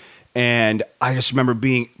baloney. And I just remember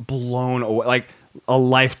being blown away, a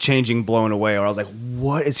life-changing blown away, where I was like,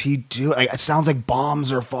 what is he doing? It sounds like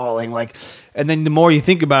bombs are falling. And then the more you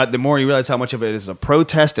think about it, the more you realize how much of it is a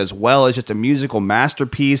protest as well as just a musical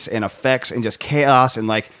masterpiece and effects and just chaos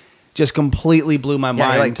and just completely blew my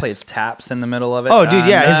mind. He plays taps in the middle of it. Oh, dude,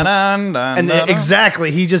 yeah.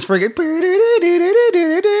 Exactly. He just freaking...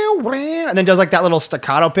 And then does that little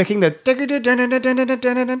staccato picking. Sounds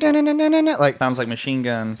like machine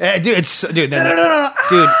guns. Dude,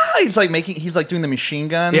 He's doing the machine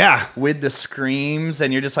guns. Yeah. With the screams,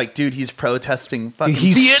 and you're just like, dude, he's protesting fucking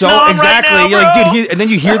he's Vietnam so exactly. Right now, you're like, dude, and then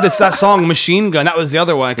you hear that song Machine Gun. That was the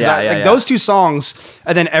other one. Those two songs,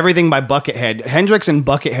 and then everything by Buckethead. Hendrix and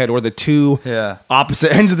Buckethead were the two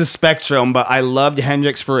opposite ends of the spectrum, but I loved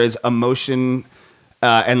Hendrix for his emotion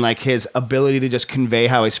and his ability to just convey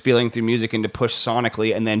how he's feeling through music and to push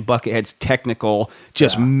sonically, and then Buckethead's technical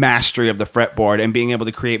mastery of the fretboard and being able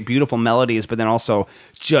to create beautiful melodies, but then also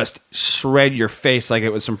just shred your face like it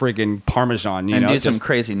was some freaking Parmesan, and do some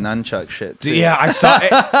crazy nunchuck shit too. Yeah, I saw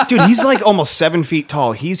it. Dude, he's almost 7 feet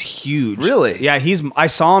tall. He's huge. Really? Yeah, I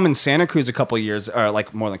saw him in Santa Cruz a couple years, or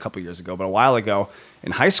more than a couple years ago, but a while ago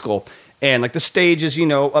in high school. And the stage is,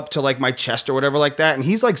 up to my chest or whatever like that. And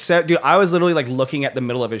he's dude, I was literally looking at the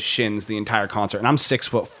middle of his shins the entire concert. And I'm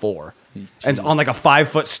 6'4", and on a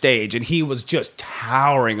 5-foot stage. And he was just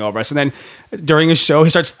towering over us. And then during his show,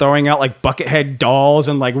 he starts throwing out Buckethead dolls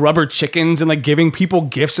and rubber chickens and giving people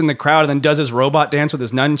gifts in the crowd. And then does his robot dance with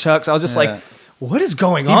his nunchucks. I was just what is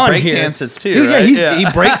going on here? He breakdances too, dude, right? He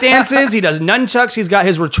breakdances. He does nunchucks. He's got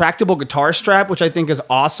his retractable guitar strap, which I think is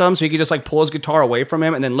awesome. So he can just pull his guitar away from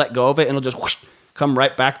him and then let go of it, and it'll just whoosh, come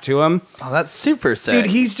right back to him. Oh, that's super sick.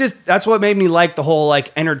 Dude, that's what made me like the whole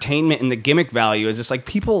entertainment and the gimmick value is just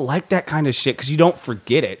people like that kind of shit because you don't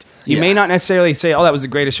forget it. You may not necessarily say, oh, that was the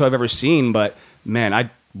greatest show I've ever seen, but man, I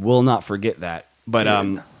will not forget that. But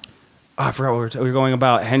I forgot what we were going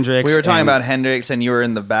about Hendrix. We were talking about Hendrix, and you were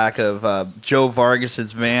in the back of Joe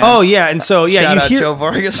Vargas's van. Oh yeah, and so shout out Joe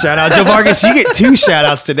Vargas. Shout out Joe Vargas. You get 2 shout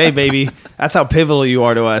outs today, baby. That's how pivotal you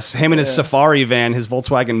are to us. Him and his Safari van, his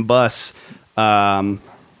Volkswagen bus. And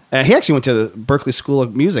he actually went to the Berklee School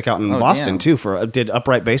of Music out in Boston too did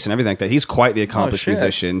upright bass and everything like that. He's quite the accomplished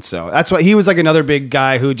musician. So that's why he was another big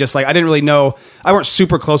guy who just I didn't really know. I weren't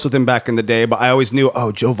super close with him back in the day, but I always knew.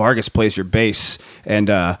 Oh, Joe Vargas plays your bass,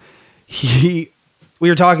 and we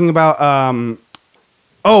were talking about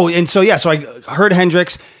so I heard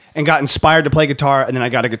Hendrix and got inspired to play guitar, and then I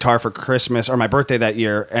got a guitar for Christmas or my birthday that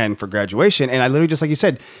year and for graduation, and I literally just like you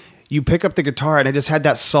said, you pick up the guitar, and I just had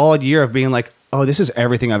that solid year of being oh, this is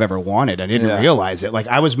everything I've ever wanted. I didn't realize it.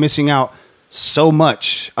 I was missing out so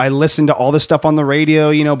much. I listened to all this stuff on the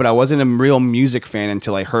radio, but I wasn't a real music fan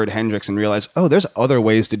until I heard Hendrix and realized, oh, there's other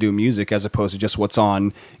ways to do music as opposed to just what's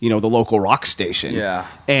on, the local rock station. Yeah.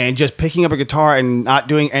 And just picking up a guitar and not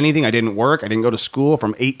doing anything. I didn't work. I didn't go to school.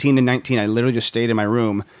 From 18 to 19, I literally just stayed in my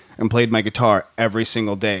room and played my guitar every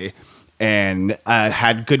single day. And I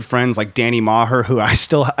had good friends like Danny Maher, who I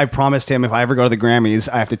promised him if I ever go to the Grammys,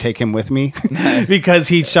 I have to take him with me because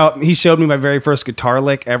he showed me my very first guitar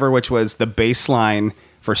lick ever, which was the bass line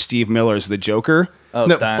for Steve Miller's The Joker.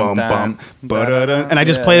 Oh, bum, bum, and I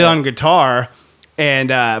just played it on guitar. And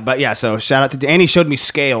so shout out to Danny. He showed me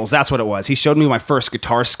scales. That's what it was. He showed me my first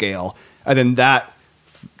guitar scale, and then that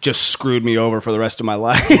just screwed me over for the rest of my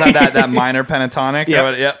life. that minor pentatonic?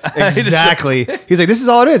 Yeah, exactly. He's like, this is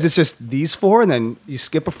all it is. It's just these 4, and then you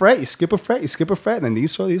skip a fret, you skip a fret, you skip a fret, and then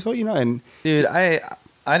these 4, and... Dude, I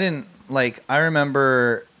didn't, I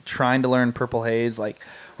remember trying to learn Purple Haze,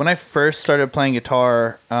 when I first started playing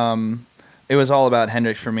guitar, it was all about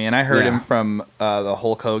Hendrix for me, and I heard him from the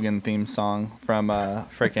Hulk Hogan theme song from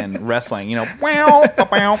freaking wrestling, and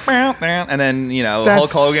then, That's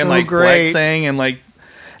Hulk Hogan, so great. flexing, and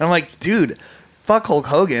I'm like, dude, fuck Hulk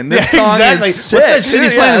Hogan. This Yeah, song exactly. is What's sick. that shit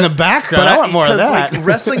he's playing in the background? I want more of 'cause, that. Like,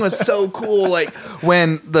 wrestling was so cool. Like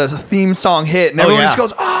when the theme song hit and Oh, everyone yeah. just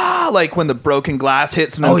goes, ah, like when the broken glass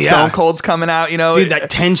hits and then Oh, yeah. Stone Cold's coming out, you know. Dude, that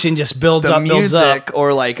tension just builds the up, builds music, up.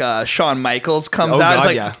 or like Shawn Michaels comes Oh, out, it's God,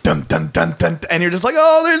 like yeah. dun dun dun dun, and you're just like,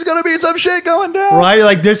 oh, there's gonna be some shit going down. Right? You're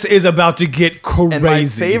like, this is about to get crazy. And my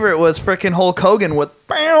favorite was freaking Hulk Hogan with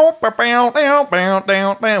bow, bow, bow, bow, bow,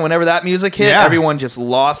 bow, bow. Whenever that music hit, Yeah. everyone just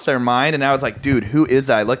lost their mind, and I was like, dude, who is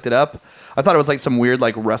that? I looked it up. I thought it was like some weird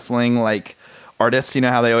like wrestling like artist. You know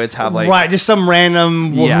how they always have like right, just some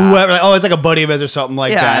random Yeah. whoever. Like, oh, it's like a buddy of his or something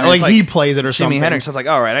like that. and Or it's like he plays it or Jimi something. Hendrix. I was like,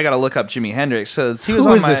 all right, I got to look up Jimi Hendrix because he was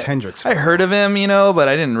Who on is my, this Hendrix? I heard of him, you know, but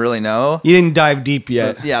I didn't really know. You didn't dive deep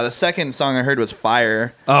yet. But, yeah, the second song I heard was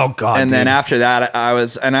Fire. Oh God! and dude. then after that,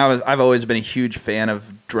 I've always been a huge fan of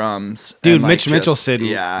drums. Dude, and, like, Mitch just- Michelson,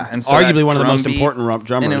 yeah, and arguably that one of the drum most beat- important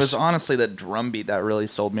drummers. And it was honestly the drum beat that really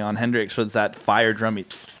sold me on Hendrix was that Fire drum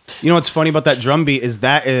beat. You know what's funny about that drum beat is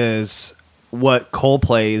that is what Cole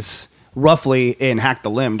plays roughly in Hack the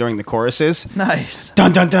Limb during the choruses. Nice.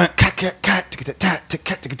 Dun dun dun.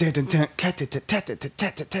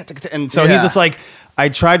 And so he's Yeah. just like, I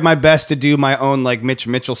tried my best to do my own like Mitch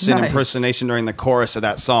Michelson Nice. impersonation during the chorus of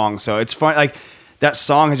that song. So it's fun. Like that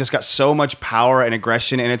song has just got so much power and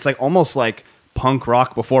aggression, and it's like almost like punk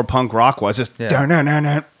rock before punk rock was. Just Yeah. dun dun dun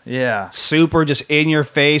dun. Yeah. Super just in your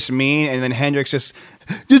face, mean, and then Hendrix just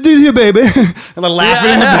do it here, baby, and like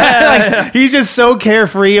laughing in the back. Like he's just so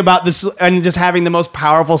carefree about this, and just having the most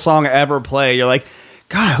powerful song ever play. You're like,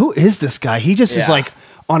 God, who is this guy? He just is Yeah. like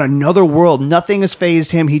on another world. Nothing has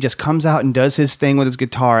phased him. He just comes out and does his thing with his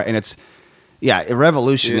guitar, and it's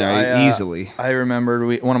revolutionary Dude, easily. I remember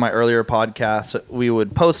one of my earlier podcasts, we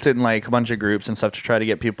would post it in like a bunch of groups and stuff to try to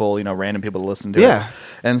get people, you know, random people to listen to Yeah. it.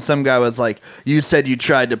 And some guy was like, you said you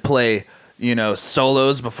tried to play, you know,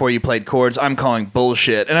 solos before you played chords. I'm calling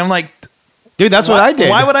bullshit. And I'm like, Dude, that's what I did.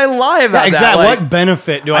 Why would I lie about Yeah, exactly. that? Like, What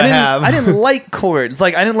benefit do I have? I didn't like chords.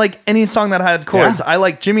 Like, I didn't like any song that had chords. Yeah. I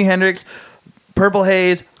like Jimi Hendrix, Purple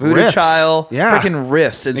Haze, Voodoo Riffs. Child, Yeah. freaking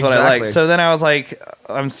riffs is what I Exactly. like. So then I was like,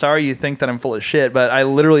 I'm sorry you think that I'm full of shit, but I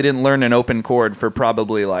literally didn't learn an open chord for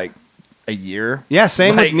probably like a year. Yeah,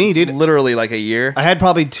 same Like, with me, dude. Literally like a year. I had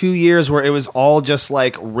probably 2 years where it was all just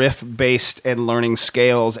like riff based and learning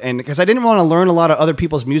scales, and because I didn't want to learn a lot of other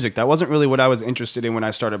people's music, that wasn't really what I was interested in when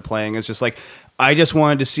I started playing. It's just like I just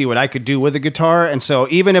wanted to see what I could do with a guitar, and so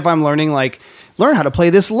even if I'm learning learn how to play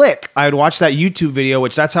this lick, I would watch that YouTube video,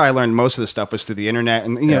 which that's how I learned most of the stuff was through the internet,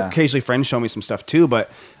 and you know Yeah. occasionally friends show me some stuff too, but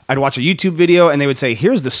I'd watch a YouTube video and they would say,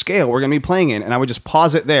 "Here's the scale we're going to be playing in," and I would just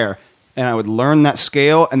pause it there. And I would learn that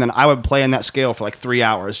scale, and then I would play in that scale for like 3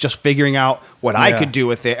 hours, just figuring out what I Yeah. could do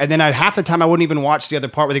with it. And then half the time I wouldn't even watch the other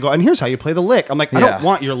part where they go, and here's how you play the lick. I'm like, I Yeah. don't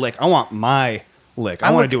want your lick. I want my lick.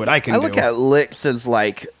 I want to do what I can do. I look at licks as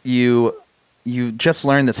like you just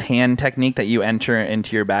learn this hand technique that you enter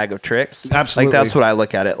into your bag of tricks. Absolutely. Like that's what I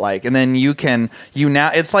look at it like. And then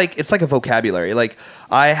it's like a vocabulary. Like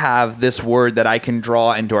I have this word that I can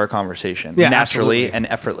draw into our conversation Yeah, naturally absolutely. and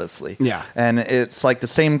effortlessly. Yeah. And it's like the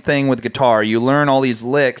same thing with guitar. You learn all these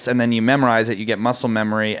licks and then you memorize it, you get muscle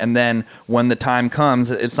memory, and then when the time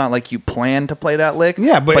comes, it's not like you plan to play that lick.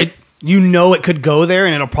 Yeah, but you know it could go there,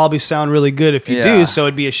 and it'll probably sound really good if you Yeah. do, so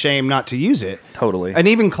it'd be a shame not to use it. Totally. And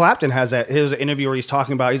even Clapton has that. Here's an interview where he's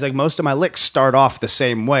talking about, he's like, most of my licks start off the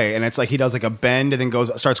same way, and it's like he does like a bend and then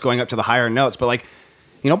starts going up to the higher notes, but like,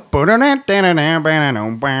 you know,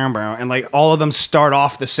 and like all of them start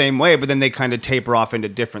off the same way, but then they kind of taper off into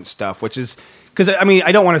different stuff, which is because I mean,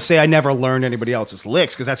 I don't want to say I never learned anybody else's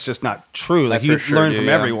licks because that's just not true. Like I you for sure learn do, from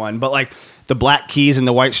yeah. everyone, but like the Black Keys and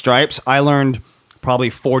the White Stripes, I learned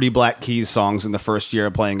probably 40 Black Keys songs in the first year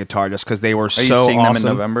of playing guitar just because they were Are so you seeing awesome.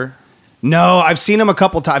 them in November? No, I've seen them a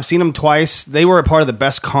couple times. I've seen them twice. They were a part of the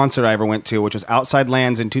best concert I ever went to, which was Outside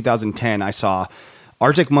Lands in 2010. I saw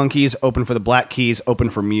Arctic Monkeys open for the Black Keys,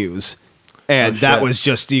 open for Muse. And Oh, that shit. was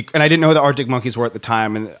just... And I didn't know who the Arctic Monkeys were at the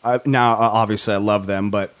time. And now, obviously, I love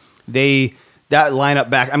them. But that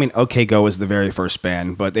lineup back... I mean, OK Go was the very first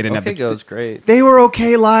band, but they didn't have... Okay, goes great. They were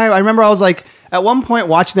okay live. I remember I was like, at one point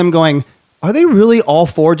watching them going, are they really all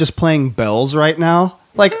four just playing bells right now?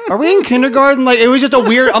 Like, are we in kindergarten? Like, it was just a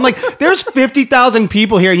weird... I'm like, there's 50,000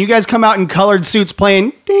 people here, and you guys come out in colored suits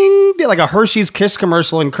playing ding, ding, like a Hershey's Kiss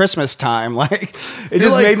commercial in Christmas time. Like, it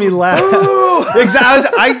just like, made me laugh.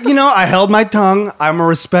 Exactly. I held my tongue. I'm a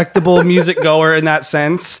respectable music goer in that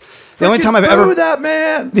sense. The only time I've ever... Boo that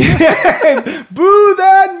man! Boo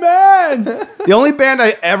that man! The only band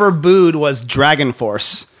I ever booed was Dragon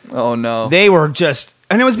Force. Oh no. They were just...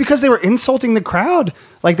 And it was because they were insulting the crowd.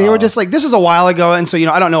 Like, they were just like... This was a while ago, and so, you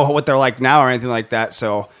know, I don't know what they're like now or anything like that,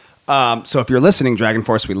 so... So if you're listening, Dragon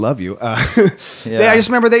Force, we love you. Yeah. I just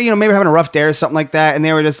remember they, maybe having a rough day or something like that, and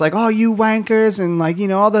they were just like, "Oh, you wankers," and like,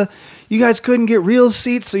 you guys couldn't get real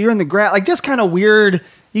seats, so you're in the grass. Like, just kind of weird.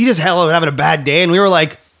 You just having a bad day, and we were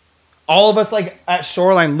like, all of us like at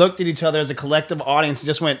Shoreline looked at each other as a collective audience and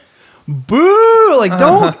just went, "Boo!" Like,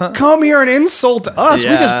 don't come here and insult us.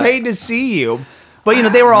 We just paid to see you.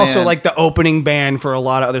 But, they were also like the opening band for a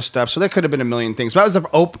lot of other stuff. So there could have been a million things. But that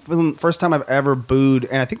was the first time I've ever booed.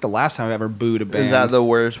 And I think the last time I've ever booed a band. Is that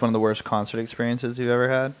one of the worst concert experiences you've ever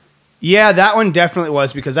had? Yeah, that one definitely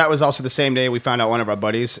was, because that was also the same day we found out one of our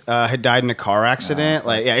buddies had died in a car accident.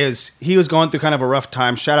 He was going through kind of a rough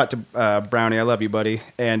time. Shout out to Brownie. I love you, buddy.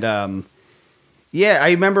 And I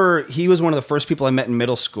remember he was one of the first people I met in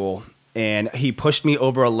middle school. And he pushed me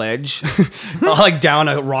over a ledge, like down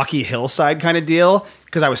a rocky hillside kind of deal,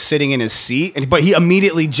 because I was sitting in his seat. But he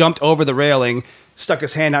immediately jumped over the railing, stuck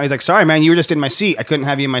his hand out. He's like, "Sorry, man, you were just in my seat. I couldn't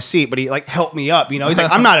have you in my seat." But he like helped me up. He's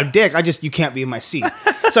like, "I'm not a dick. You can't be in my seat."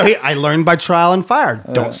 So I learned by trial and fire.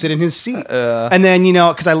 Don't sit in his seat. And then,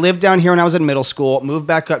 because I lived down here when I was in middle school, moved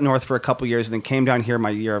back up north for a couple years, and then came down here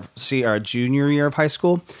my junior year of high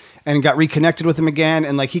school, and got reconnected with him again.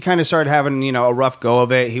 And like he kind of started having a rough go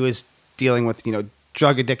of it. He was dealing with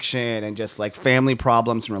drug addiction and just like family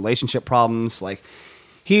problems and relationship problems. Like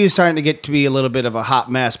he was starting to get to be a little bit of a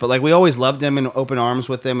hot mess, but like we always loved him and open arms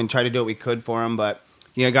with him and tried to do what we could for him. But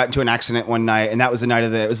got into an accident one night, and that was the night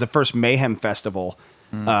it was the first Mayhem Festival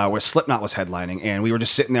where Slipknot was headlining, and we were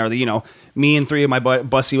just sitting there. Me and three of my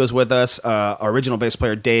Bussy was with us, our original bass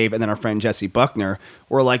player Dave, and then our friend Jesse Buckner.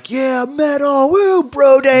 We're like, "Yeah, metal, woo,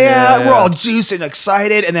 bro day out." We're all juiced and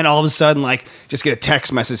excited, and then all of a sudden, like, just get a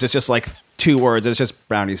text message. It's just like 2 words, and it's just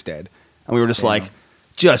Brownie's dead, and we were just like,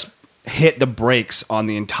 just hit the brakes on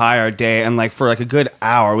the entire day, and like for like a good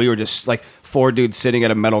hour, we were just like 4 dudes sitting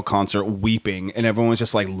at a metal concert weeping, and everyone was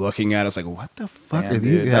just like looking at us like, "What the fuck are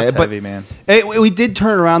these guys?" That's heavy, man. We did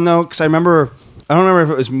turn it around though, because I don't remember if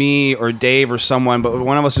it was me or Dave or someone, but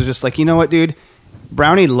one of us was just like, "You know what, dude?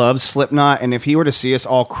 Brownie loves Slipknot, and if he were to see us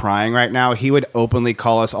all crying right now, he would openly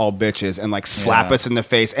call us all bitches and like slap us in the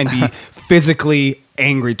face and be physically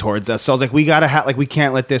angry towards us." So I was like, we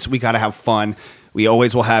can't let this. We gotta have fun. We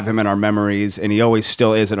always will have him in our memories, and he always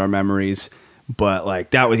still is in our memories. But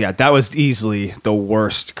like that was easily the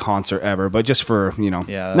worst concert ever. But just for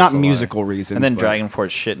not musical reasons. And then Dragon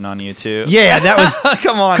Force shitting on you too. Yeah, that was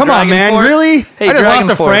come on, man, Force. Really? Hey, I just Dragon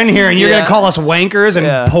lost a friend here, and you're gonna call us wankers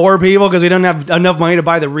and poor people because we don't have enough money to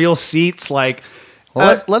buy the real seats. Like,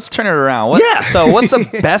 well, let's turn it around. So what's the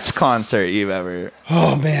best concert you've ever?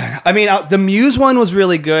 Oh man, I mean, the Muse one was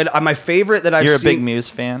really good. My favorite that I've You're a seen. big Muse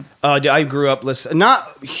fan? I grew up listening.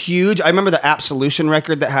 Not huge. I remember the Absolution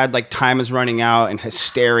record that had like "Time Is Running Out" and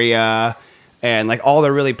 "Hysteria," and like all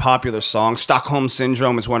the really popular songs. "Stockholm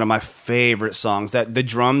Syndrome" is one of my favorite songs. That the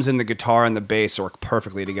drums and the guitar and the bass work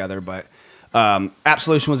perfectly together. But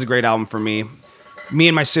Absolution was a great album for me. Me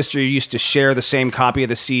and my sister used to share the same copy of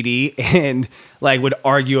the CD and like would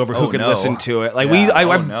argue over who could listen to it. Like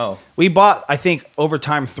we bought, I think over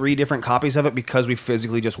time 3 different copies of it because we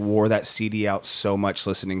physically just wore that CD out so much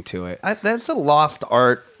listening to it. That's a lost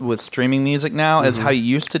art with streaming music now, is how you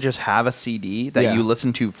used to just have a CD that you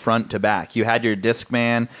listened to front to back. You had your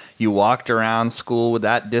Discman, you walked around school with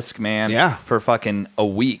that Discman for fucking a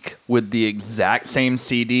week with the exact same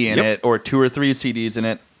CD in it, or 2 or 3 CDs in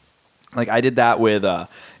it. Like I did that with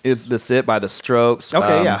 "Is This It" by The Strokes.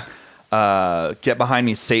 Get Behind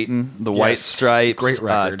Me, Satan, The White Stripes. Great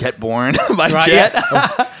record. Get Born by Jet.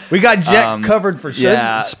 We got Jet covered for sure.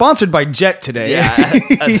 Sponsored by Jet today.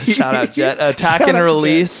 Shout out Jet. Attack and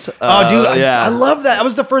Release. Dude, I love that. That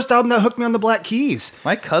was the first album that hooked me on the Black Keys.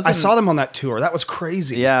 My cousin, I saw them on that tour. That was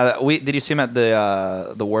crazy. Yeah, did you see them at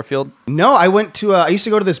the Warfield? No, I went to. I used to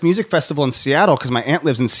go to this music festival in Seattle because my aunt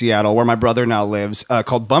lives in Seattle, where my brother now lives,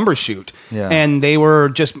 called Bumbershoot. Yeah, and they were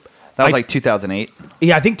just. That was like 2008.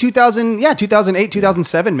 Yeah, I think 2008,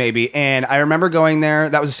 2007 maybe. And I remember going there.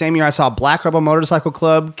 That was the same year I saw Black Rebel Motorcycle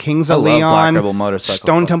Club, Kings of Leon, Black Rebel Motorcycle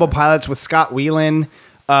Stone Club. Temple Pilots with Scott Weiland.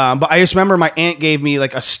 But I just remember my aunt gave me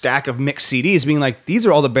like a stack of mixed CDs, being like, "These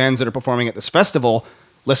are all the bands that are performing at this festival.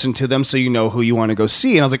 Listen to them so you know who you want to go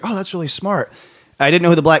see." And I was like, "Oh, that's really smart." I didn't know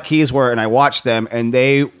who the Black Keys were, and I watched them, and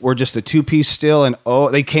they were just a 2-piece still, and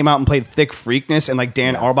they came out and played Thick Freakness, and like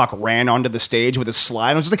Dan Auerbach ran onto the stage with a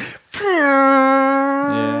slide. I was just like,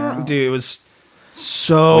 dude, it was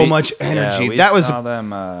so much energy. We that was saw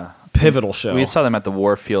them pivotal show. We saw them at the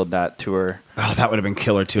Warfield that tour. Oh, that would have been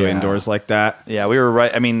killer too, indoors like that. Yeah, we were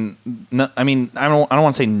right. I mean, I don't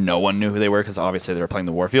want to say no one knew who they were because obviously they were playing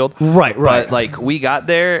the Warfield. Right. But like we got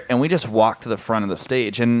there and we just walked to the front of the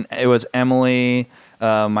stage, and it was Emily,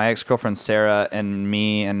 my ex-girlfriend Sarah, and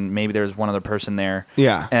me, and maybe there was one other person there.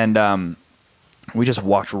 Yeah. And we just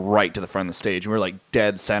walked right to the front of the stage. We were like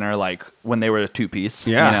dead center, like when they were a two-piece.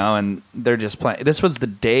 Yeah. You know, and they're just playing. This was the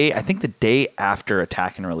day after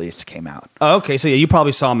Attack and Release came out. Oh, okay, so yeah, you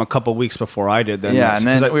probably saw them a couple weeks before I did. Then yeah, and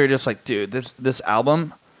then we were just like, dude, this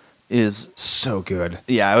album is so good.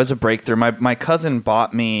 Yeah, it was a breakthrough. My cousin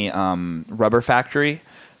bought me Rubber Factory.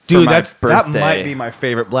 Dude, that might be my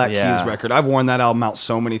favorite Black Keys record. I've worn that album out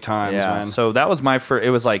so many times, man. So that was my first. It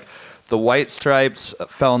was like the White Stripes,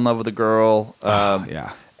 Fell in Love with a Girl.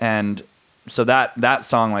 And so that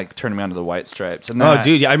song like turned me on to the White Stripes. And then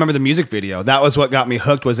dude, I remember the music video. That was what got me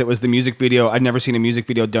hooked. It was the music video. I'd never seen a music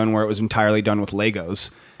video done where it was entirely done with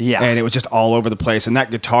Legos. Yeah, and it was just all over the place. And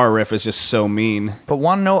that guitar riff is just so mean. But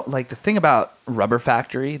want to know, like the thing about Rubber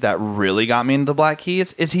Factory that really got me into Black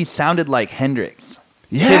Keys is he sounded like Hendrix.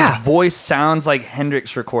 Yeah. His voice sounds like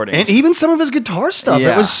Hendrix recordings. And even some of his guitar stuff.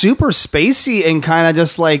 Yeah. It was super spacey and kind of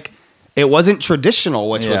just like, it wasn't traditional,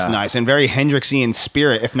 which was nice, and very Hendrixy in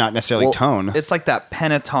spirit, if not necessarily tone. It's like that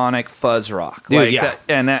pentatonic fuzz rock. Dude, like yeah.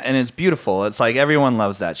 And it's beautiful. It's like everyone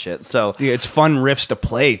loves that shit. So dude, it's fun riffs to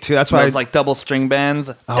play, too. That's why it's like double string bends.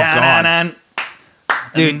 Oh, God.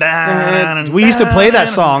 Dude, we used to play that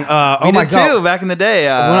song. Oh my God, too, back in the day.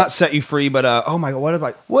 Will Not Set You Free, but oh my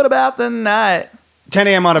God, what about the night? 10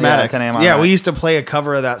 a.m. Automatic. Yeah, 10 a.m. Yeah, Automatic. we used to play a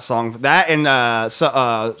cover of that song. That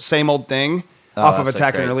and Same Old Thing off of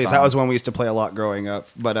Attack and Release. Song. That was one we used to play a lot growing up.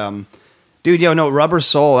 But dude, Rubber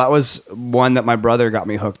Soul. That was one that my brother got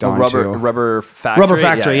me hooked on. Rubber Factory. Rubber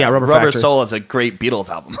Factory, yeah, Rubber Factory. Soul is a great Beatles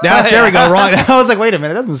album. There we go. Wrong. I was like, wait a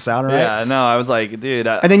minute, that doesn't sound right. Yeah, no, I was like, dude.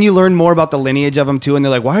 And then you learn more about the lineage of them too, and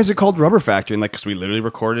they're like, why is it called Rubber Factory? And like, because we literally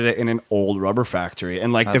recorded it in an old rubber factory,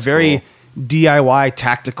 and like That's the very cool. DIY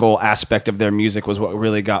tactical aspect of their music was what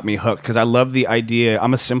really got me hooked, because I love the idea.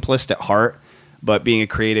 I'm a simplist at heart, but being a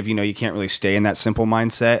creative, you can't really stay in that simple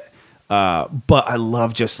mindset. But I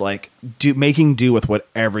love just like making do with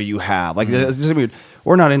whatever you have. Like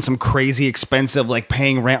we're not in some crazy expensive like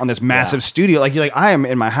paying rent on this massive studio. Like you're like, I am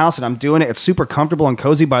in my house and I'm doing it. It's super comfortable and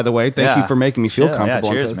cozy, by the way. Thank you for making me feel comfortable.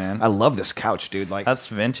 Yeah, cheers, man. I love this couch, dude. Like that's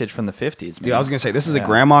vintage from the 50s, man. Dude, I was gonna say this is a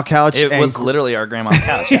grandma couch. It was literally our grandma's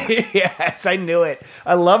couch. Yeah. Yes, I knew it.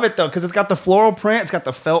 I love it though because it's got the floral print. It's got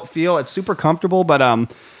the felt feel. It's super comfortable, but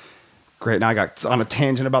great. Now I got on a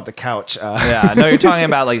tangent about the couch. Yeah, no, you're talking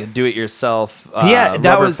about like do-it-yourself. That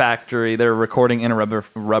rubber was factory. They're recording in a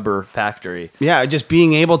rubber factory. Yeah, just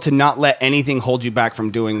being able to not let anything hold you back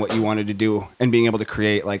from doing what you wanted to do and being able to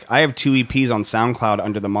create. Like I have 2 EPs on SoundCloud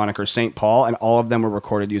under the moniker St. Paul, and all of them were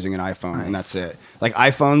recorded using an iPhone, and that's it. Like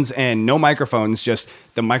iPhones and no microphones, just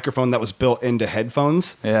the microphone that was built into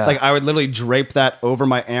headphones. Yeah, like I would literally drape that over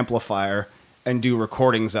my amplifier and do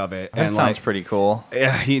recordings of it. That and sounds pretty cool.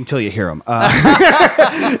 Yeah, until you hear them.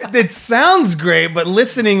 It sounds great, but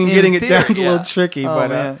listening and getting it down is a little tricky.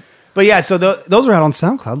 Oh, but yeah, so those are out on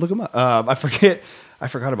SoundCloud. Look them up. I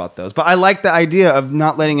forgot about those. But I like the idea of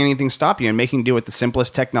not letting anything stop you and making do with the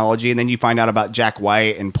simplest technology. And then you find out about Jack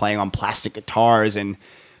White and playing on plastic guitars. And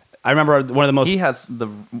I remember one of the most... He has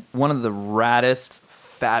one of the raddest,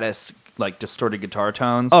 fattest, like distorted guitar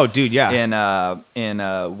tones. Oh, dude, yeah. In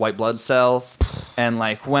White Blood Cells, and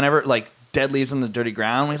like whenever like Dead Leaves on the Dirty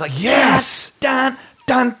Ground, when he's like yes, dun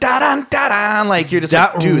dun dun dun dun, like you're just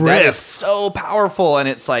that like, dude, riff. that is so powerful, and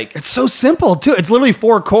it's like it's so simple too. It's literally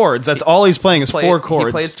 4 chords. That's all he's playing is 4 chords.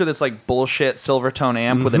 He plays through this like bullshit Silvertone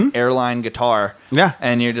amp with an airline guitar. Yeah,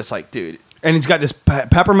 and you're just like, dude. And he's got this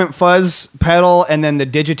peppermint fuzz pedal, and then the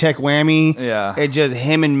Digitech whammy. Yeah, it just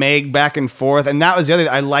him and Meg back and forth, and that was the other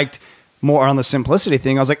I liked. More on the simplicity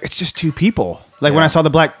thing. I was like, it's just 2 people. Like when I saw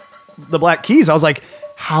the Black Keys, I was like,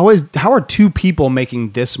 how are 2 people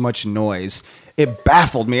making this much noise? It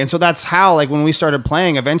baffled me. And so that's how, like, when we started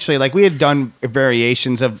playing, eventually, like, we had done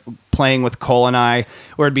variations of playing with Cole and I,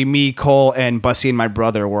 where it'd be me, Cole, and Bussy and my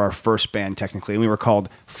brother were our first band, technically. And we were called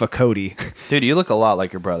Fakoti. Dude, you look a lot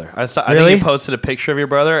like your brother. I Really? think you posted a picture of your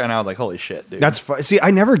brother, and I was like, holy shit, dude. That's see, I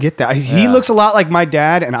never get that. He looks a lot like my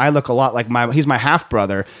dad, and I look a lot like he's my half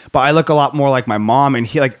brother, but I look a lot more like my mom. And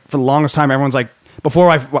he, like, for the longest time, everyone's like, before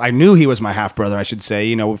I knew he was my half brother, I should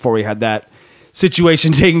say, before we had that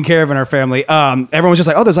situation taken care of in our family, everyone was just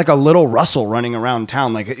like, oh, there's like a little Russell running around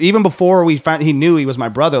town. Like even before he knew he was my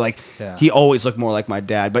brother, like he always looked more like my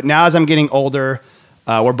dad. But now as I'm getting older,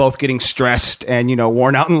 We're both getting stressed and,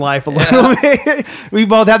 worn out in life a little bit. We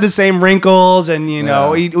both have the same wrinkles and,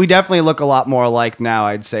 we definitely look a lot more alike now,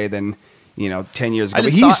 I'd say, than, 10 years ago.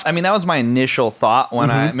 That was my initial thought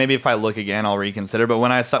when maybe if I look again, I'll reconsider. But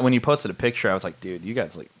when you posted a picture, I was like, dude, you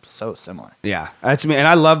guys look so similar. Yeah, that's me. And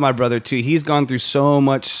I love my brother too. He's gone through so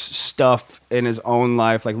much stuff in his own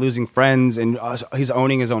life, like losing friends, and he's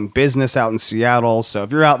owning his own business out in Seattle. So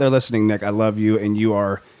if you're out there listening, Nick, I love you. And you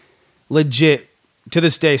are legit, to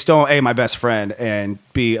this day, still my best friend, and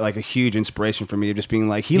be like a huge inspiration for me. Just being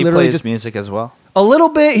like, he literally plays just music as well. A little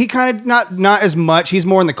bit. He kind of not as much. He's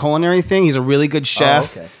more in the culinary thing. He's a really good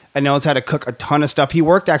chef. Oh, okay. And knows how to cook a ton of stuff. He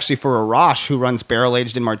worked actually for Arash, who runs Barrel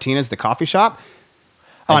Aged in Martinez, the coffee shop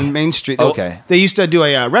on Main Street. Okay. They used to do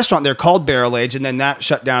a restaurant there called Barrel Aged, and then that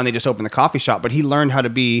shut down. And they just opened the coffee shop. But he learned how to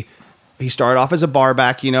be. He started off as a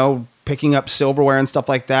barback, picking up silverware and stuff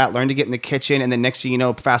like that. Learned to get in the kitchen, and then next thing you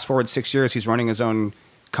know, fast forward 6 years, he's running his own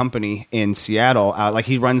company in Seattle. Like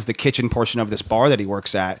he runs the kitchen portion of this bar that he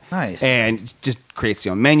works at. Nice. And just creates the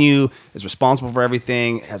own menu, is responsible for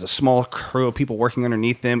everything, has a small crew of people working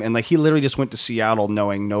underneath him. And like he literally just went to Seattle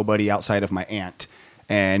knowing nobody outside of my aunt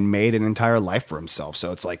and made an entire life for himself.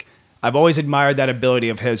 So it's like, I've always admired that ability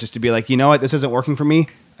of his just to be like, you know what, this isn't working for me.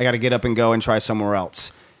 I got to get up and go and try somewhere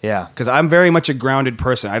else. Yeah. Because I'm very much a grounded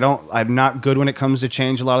person. I'm not good when it comes to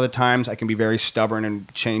change a lot of the times. I can be very stubborn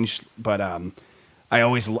and change, but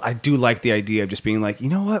I do like the idea of just being like, you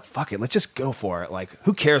know what? Fuck it. Let's just go for it. Like,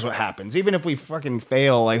 who cares what happens? Even if we fucking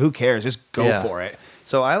fail, like, who cares? Just go for it.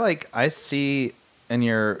 So I see in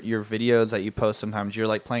your videos that you post sometimes, you're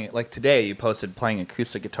like playing, like today you posted playing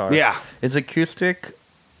acoustic guitar. Yeah. Is acoustic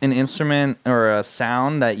an instrument or a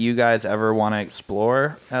sound that you guys ever want to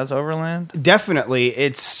explore as Overland? Definitely.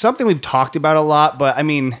 It's something we've talked about a lot, but I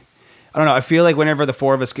mean, I don't know. I feel like whenever the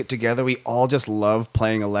four of us get together, we all just love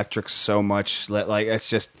playing electric so much. Like it's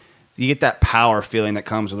just, you get that power feeling that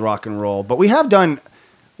comes with rock and roll. But we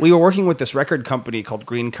were working with this record company called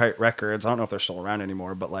Green Kite Records. I don't know if they're still around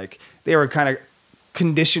anymore, but like they were kind of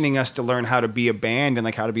conditioning us to learn how to be a band and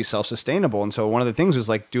like how to be self-sustainable. And so one of the things was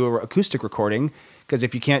like do an acoustic recording, because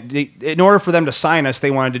if you can't, in order for them to sign us,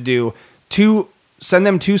 they wanted to send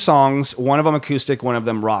them 2 songs, one of them acoustic, one of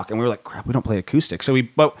them rock. And we were like, crap, we don't play acoustic. So we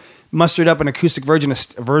mustered up an acoustic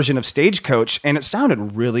version of Stagecoach, and it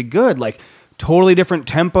sounded really good. Like totally different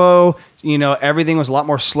tempo. Everything was a lot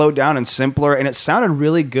more slowed down and simpler, and it sounded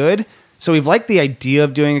really good. So we've liked the idea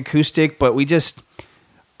of doing acoustic, but I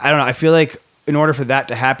don't know. I feel like in order for that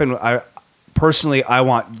to happen, I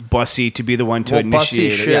want Bussy to be the one to initiate Bussy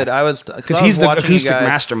it. should. Yeah. Because he's the acoustic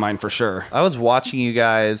mastermind for sure. I was watching you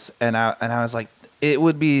guys, and I was like, it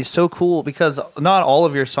would be so cool because not all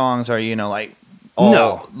of your songs are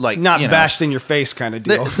bashed in your face kind of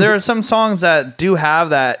deal. There are some songs that do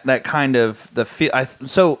have that kind of the feel.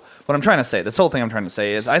 So what I'm trying to say, this whole thing I'm trying to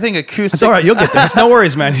say is, I think acoustic. It's all right. You'll get this. No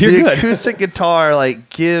worries, man. You're good. Acoustic guitar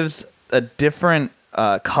gives a different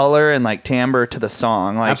color and timbre to the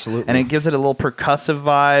song. Absolutely. And it gives it a little percussive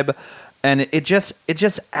vibe. And it just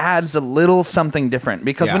adds a little something different,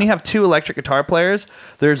 because when you have 2 electric guitar players,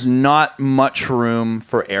 there's not much room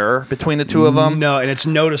for error between the 2 of them. No, and it's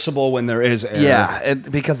noticeable when there is error. Yeah,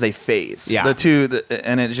 because they phase. Yeah.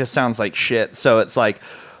 And it just sounds like shit. So it's like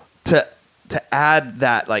to add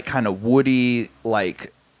that kind of woody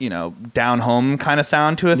down home kind of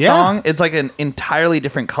sound to a song. It's like an entirely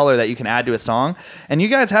different color that you can add to a song. And you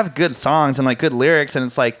guys have good songs and good lyrics, and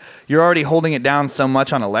it's like you're already holding it down so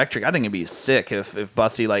much on electric. I think it'd be sick if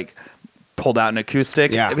Bussy pulled out an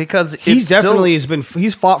acoustic. Yeah, because he's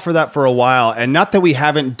he's fought for that for a while, and not that we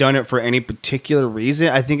haven't done it for any particular reason.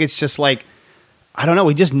 I think it's just I don't know.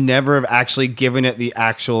 We just never have actually given it the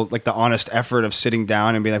actual the honest effort of sitting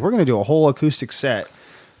down and being like, we're going to do a whole acoustic set.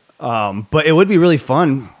 But it would be really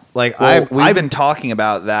fun. We've been talking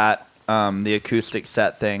about that, the acoustic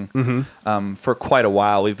set thing, for quite a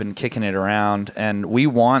while. We've been kicking it around, and we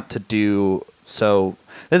want to do so.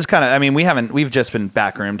 This is kind of, we've just been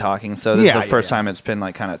backroom talking, so this is the first time it's been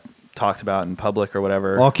kind of talked about in public or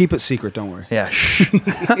whatever. Well, I'll keep it secret. Don't worry. Yeah,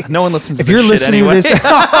 no one listens to this shit anyway. If you're listening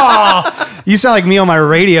to this, you sound like me on my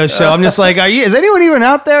radio show. I'm just like, is anyone even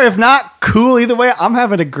out there? If not, cool. Either way, I'm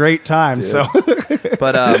having a great time. Dude. So,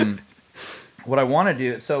 but what I want to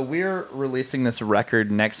do, so we're releasing this record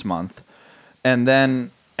next month, and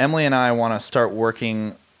then Emily and I want to start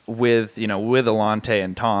working with Alante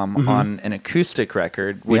and Tom on an acoustic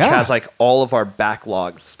record, which has all of our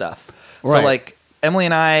backlog stuff. Right. So Emily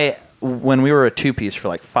and I, when we were a 2-piece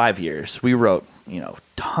for 5 years, we wrote,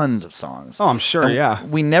 tons of songs. Oh, I'm sure,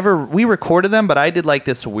 We recorded them, but I did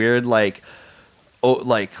this weird,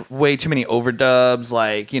 like way too many overdubs,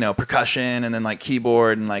 like, you know, percussion and then like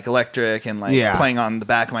keyboard and like electric and like playing on the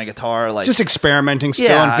back of my guitar, like just experimenting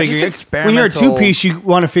still and figuring it. When you're a 2-piece, you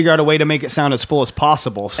want to figure out a way to make it sound as full as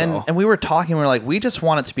possible. So. And we were talking, we were like, we just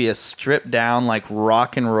want it to be a stripped down like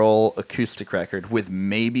rock and roll acoustic record with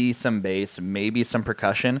maybe some bass, maybe some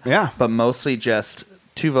percussion, but mostly just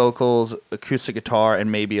 2 vocals, acoustic guitar,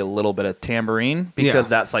 and maybe a little bit of tambourine, because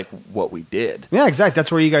that's like what we did. Yeah, exactly.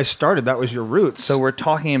 That's where you guys started. That was your roots. So we're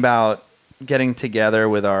talking about getting together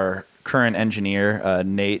with our current engineer,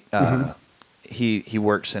 Nate. He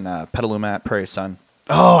works in Petaluma at Prairie Sun.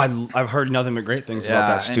 Oh, I've heard nothing but great things about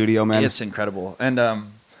that studio, man. It's incredible. And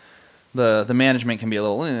the management can be a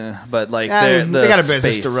little, but like they got a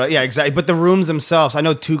business to run. Yeah, exactly. But the rooms themselves, I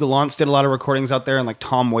know Two Gallants did a lot of recordings out there, and like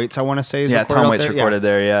Tom Waits, I want to say, is Tom Waits recorded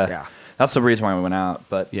there. Yeah, that's the reason why we went out.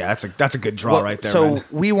 But yeah, that's a good draw right there. So man.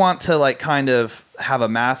 We want to like kind of have a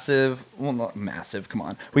massive, well, not massive. Come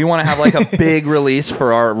on, we want to have like a big release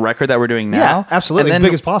for our record that we're doing now. Yeah, absolutely, as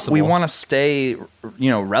big as possible. We want to stay,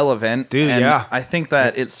 relevant, dude. And yeah, I think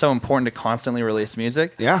that it's so important to constantly release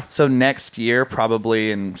music. Yeah. So next year,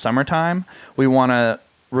 probably in summertime, we want to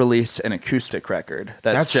release an acoustic record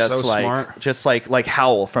that's just so like smart. Just like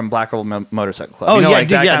Howl from Black Rebel Motorcycle Club. Oh yeah, like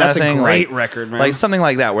dude, that's a great record, man. Like something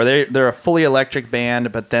like that, where they're a fully electric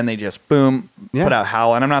band, but then they just put out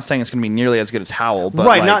Howl. And I'm not saying it's going to be nearly as good as Howl, but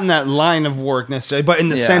right, not in that line of work necessarily, but in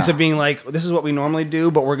the sense of being like, this is what we normally do,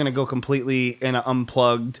 but we're going to go completely in an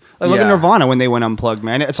unplugged. Like look at Nirvana when they went unplugged,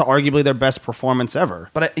 man. It's arguably their best performance ever.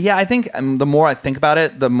 But I think the more I think about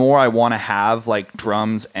it, the more I want to have like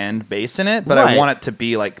drums and bass in it. But I want it to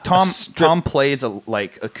be like Tom plays a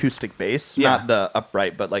like acoustic bass, not the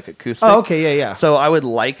upright, but like acoustic. Oh, okay, yeah. So I would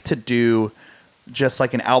like to do just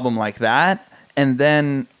like an album like that, and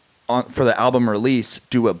then for the album release,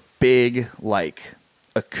 do a big like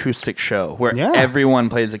acoustic show where everyone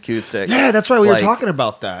plays acoustic. Yeah, that's right. We were talking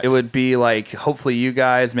about that. It would be like hopefully you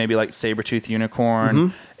guys, maybe like Sabretooth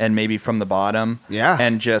Unicorn, and maybe From the Bottom. Yeah,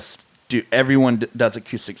 and just. Everyone does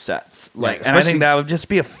acoustic sets, and I think that would just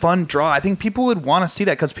be a fun draw. I think people would want to see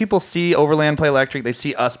that because people see Overland play electric, they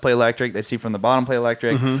see us play electric, they see From the Bottom play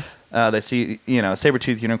electric, they see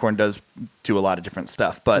Sabretooth Unicorn does do a lot of different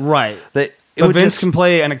stuff, but but Vince can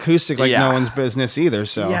play an acoustic like no one's business either.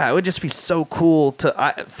 So it would just be so cool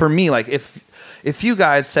for me. Like if you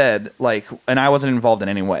guys said like, and I wasn't involved in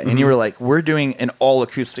any way, and you were like, we're doing an all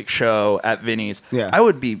acoustic show at Vinny's, I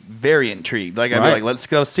would be very intrigued. Like I'd be like, let's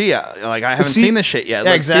go see it. Like I haven't seen this shit yet.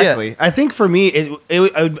 Yeah, let's exactly. See it. I think for me,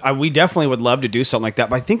 we definitely would love to do something like that.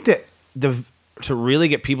 But I think that to really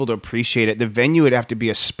get people to appreciate it, the venue would have to be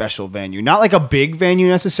a special venue, not like a big venue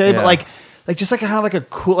necessarily, but like just like kind of like a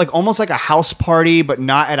cool, like almost like a house party, but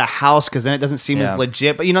not at a house because then it doesn't seem as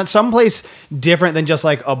legit. But someplace different than just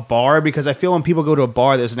like a bar, because I feel when people go to a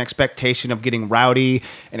bar, there's an expectation of getting rowdy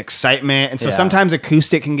and excitement, and so sometimes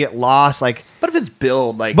acoustic can get lost. Like, but if it's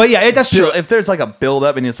build, like, but yeah, that's true. If there's like a build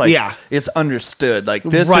up and it's like, it's understood. Like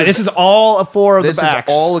this, this is all 4 of the backs,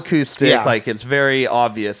 this is all acoustic. Yeah. Like it's very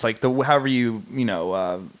obvious. Like however you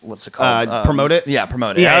what's it called? Promote it. Yeah,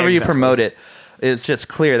 promote it. Yeah, however you promote it. It's just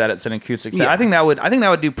clear that it's an acoustic set. Yeah. I think that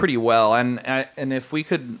would do pretty well, and if we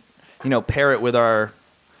could, pair it with our,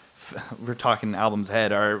 we're talking albums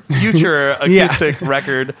ahead, our future acoustic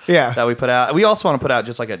record that we put out. We also want to put out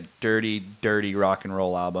just like a dirty rock and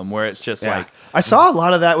roll album where it's just like. I saw a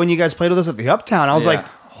lot of that when you guys played with us at the Uptown. I was like,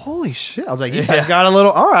 holy shit. I was like, you guys got a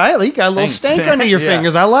little, all right, you got a little stank under your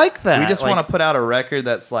fingers. I like that. We just want to put out a record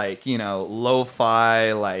that's like,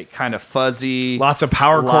 lo-fi, like kind of fuzzy. Lots of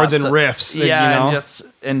power chords and riffs.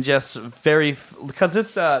 And just very, because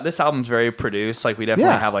this album's very produced. Like we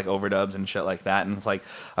definitely have like overdubs and shit like that. And it's like,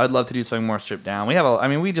 I'd love to do something more stripped down.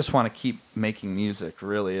 We just want to keep making music,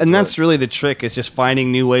 really. And that's really the trick, is just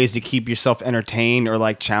finding new ways to keep yourself entertained or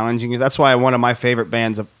like challenging you. That's why one of my favorite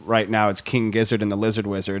bands right now is King Gizzard and the Lizard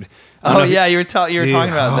Wizard. Oh yeah, you were talking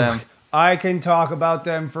about them. I can talk about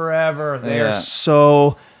them forever. They are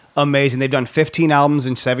so amazing. They've done 15 albums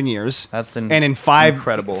in 7 years. And in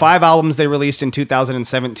incredible. 5 albums they released in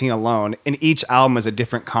 2017 alone. And each album is a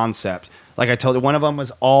different concept. Like I told you, one of them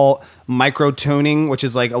was all micro tuning, which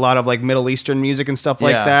is like a lot of like Middle Eastern music and stuff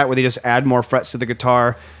like that, where they just add more frets to the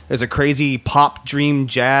guitar. There's a crazy pop dream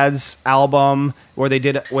jazz album where they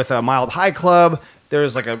did it with a Mild High Club.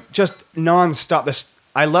 There's like a just nonstop.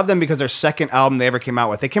 I love them because their second album they ever came out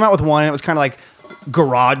with. They came out with one, and it was kind of like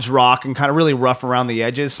garage rock and kind of really rough around the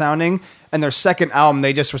edges sounding. And their second album,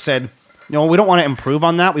 they just said, we don't want to improve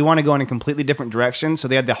on that. We want to go in a completely different direction. So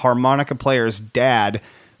they had the harmonica player's dad,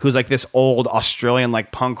 who's like this old Australian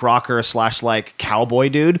like punk rocker / like cowboy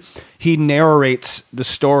dude. He narrates the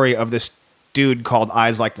story of this dude called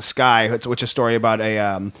Eyes Like the Sky, which is a story about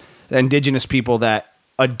the indigenous people that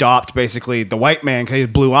adopt basically the white man because he has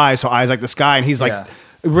blue eyes, so eyes like the sky, and he's like,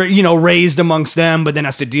 raised amongst them, but then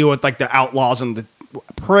has to deal with like the outlaws and the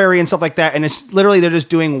prairie and stuff like that. And it's literally they're just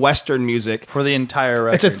doing Western music for the entire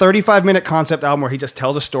record. It's a 35-minute concept album where he just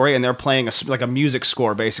tells a story, and they're playing a music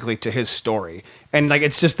score basically to his story, and like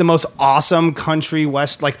it's just the most awesome country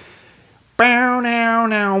west like. Like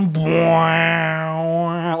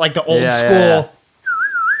the old school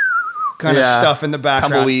kind of stuff in the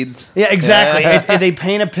background. Tumbleweeds. Yeah, exactly. They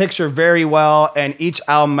paint a picture very well, and each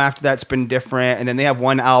album after that's been different. And then they have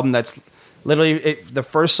one album that's literally the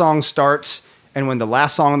first song starts, and when the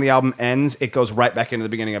last song on the album ends, it goes right back into the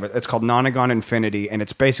beginning of it. It's called Nonagon Infinity, and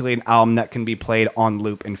it's basically an album that can be played on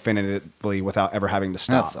loop infinitively without ever having to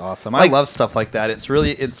stop. That's awesome. I love stuff like that. It's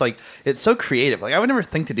so creative. Like I would never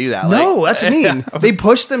think to do that. No, that's mean. They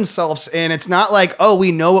push themselves, and it's not like, oh,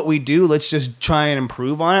 we know what we do, let's just try and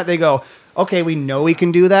improve on it. They go, okay, we know we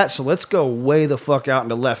can do that, so let's go way the fuck out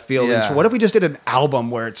into left field. Yeah. And so what if we just did an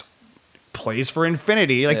album where it's plays for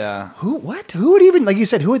infinity? Like, yeah. who would even, like you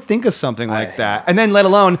said, who would think of something like that? And then let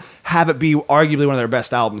alone have it be arguably one of their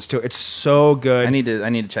best albums too. It's so good. I need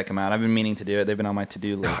to check them out. I've been meaning to do it. They've been on my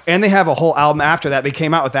to-do list. And they have a whole album after that. They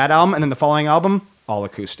came out with that album, and then the following album, all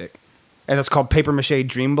acoustic. And it's called Paper Mache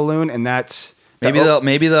Dream Balloon, and that's... Maybe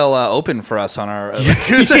they'll open for us on our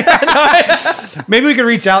Maybe we could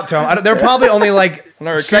reach out to them. They're probably only like on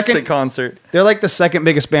our acoustic concert. They're like the second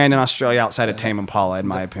biggest band in Australia outside of Tame Impala, in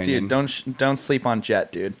my opinion. Dude, don't sleep on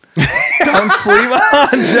Jet, dude. Don't sleep on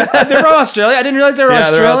Jet. They're from Australia. I didn't realize they were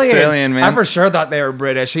Australian. They're Australian, man. I for sure thought they were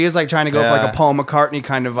British. He was like trying to go for like a Paul McCartney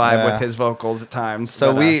kind of vibe with his vocals at times.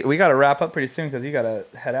 So we got to wrap up pretty soon because you got to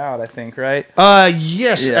head out, I think, right?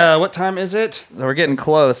 Yes. Yeah. What time is it? We're getting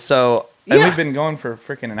close. So. And we've been going for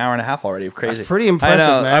freaking an hour and a half already. Crazy. That's pretty impressive,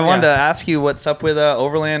 I know. man. I wanted to ask you what's up with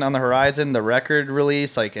Overland on the horizon, the record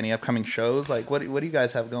release, like any upcoming shows. Like, what do you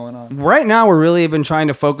guys have going on? Right now, we're really been trying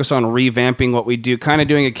to focus on revamping what we do, kind of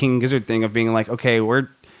doing a King Gizzard thing of being like, okay,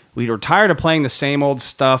 we were tired of playing the same old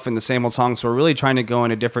stuff and the same old songs, so we're really trying to go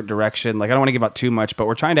in a different direction. Like, I don't want to give out too much, but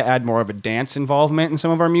we're trying to add more of a dance involvement in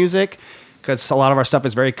some of our music, because a lot of our stuff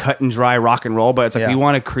is very cut and dry rock and roll, but it's like we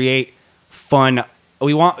want to create fun.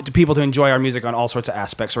 We want people to enjoy our music on all sorts of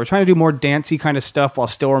aspects. So we're trying to do more dancey kind of stuff while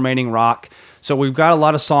still remaining rock. So we've got a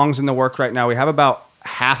lot of songs in the work right now. We have about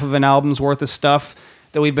half of an album's worth of stuff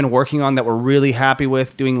that we've been working on that we're really happy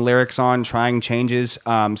with, doing lyrics on, trying changes.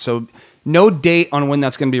 So no date on when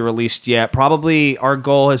that's going to be released yet. Probably our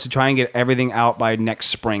goal is to try and get everything out by next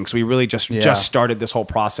spring. So we really just started this whole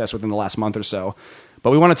process within the last month or so. But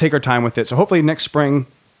we want to take our time with it. So hopefully next spring,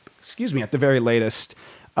 at the very latest.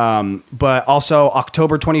 But also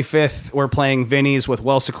October 25th, we're playing Vinnie's with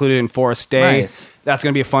Well Secluded in Forest Day. Nice. That's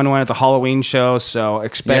going to be a fun one. It's a Halloween show, so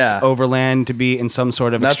expect Overland to be in some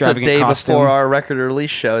sort of extravagant costume. That's the day before our record release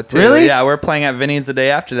show, too. Really? Yeah, we're playing at Vinnie's the day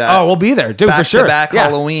after that. Oh, we'll be there, dude, for sure. Back-to-back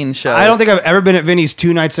Halloween show. I don't think I've ever been at Vinnie's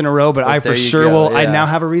 2 nights in a row, but I for sure will. Yeah. I now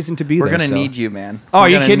have a reason to be there. We're going to need you, man. Oh, are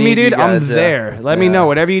you kidding me, dude? I'm there. Let me know.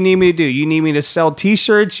 Whatever you need me to do. You need me to sell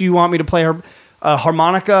T-shirts? You want me to play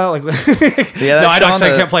harmonica? Like, no, I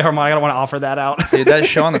can't play harmonica. I don't want to offer that out. Dude, that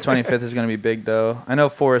show on the 25th is going to be big, though. I know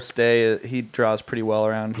Forest Day, he draws pretty well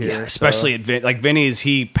around here. Yeah, especially at Vinnie's,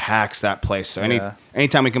 he packs that place. So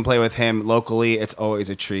anytime we can play with him locally, it's always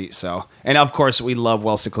a treat. So, and of course, we love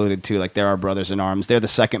Well Secluded too. Like, they're our brothers in arms. They're the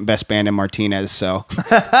second best band in Martinez. So,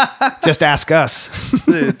 just ask us.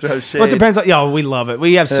 Dude, throw shade. Well, it depends. We love it.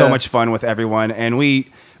 We have so much fun with everyone, and we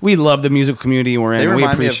love the musical community we're in. We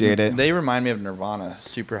appreciate it. They remind me of Nirvana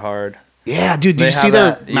super hard. Yeah, dude. Did you see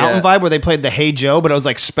their Mountain Vibe where they played the Hey Joe, but it was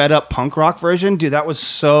like sped up punk rock version? Dude, that was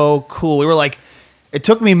so cool. We were like, it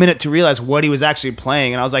took me a minute to realize what he was actually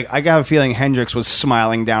playing, and I was like, I got a feeling Hendrix was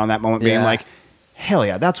smiling down on that moment, being like, hell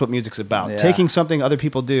yeah, that's what music's about. Taking something other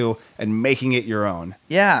people do and making it your own.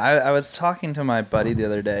 Yeah, I was talking to my buddy the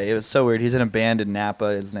other day. It was so weird. He's in a band in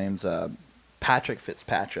Napa. His name's Patrick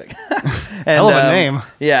Fitzpatrick. Hell of a name.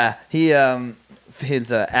 Yeah,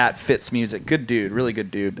 his at Fitz Music. Good dude, really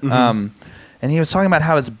good dude. Mm-hmm. And he was talking about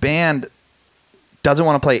how his band doesn't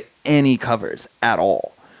want to play any covers at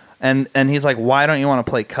all. And he's like, why don't you want to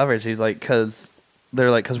play covers? He's like, because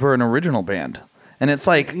we're an original band. And it's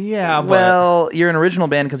like, well, you're an original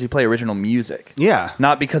band because you play original music. Yeah.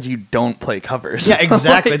 Not because you don't play covers. Yeah,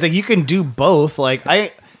 exactly. It's like you can do both. Like,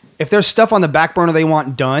 if there's stuff on the back burner they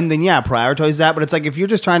want done, then prioritize that. But it's like if you're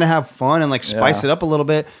just trying to have fun and like spice it up a little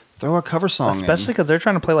bit, throw a cover song Especially because they're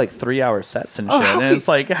trying to play like 3-hour sets and Oh, shit. how And can- it's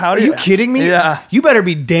like, how Are do you kidding me? Yeah. You better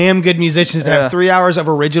be damn good musicians to Yeah. have 3 hours of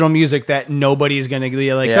original music that nobody's going to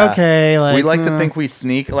be like, Yeah. okay. Like, we like to think we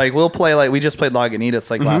sneak. Like, we'll play, like, we just played Lagunitas,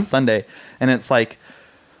 like, last Sunday. And it's like,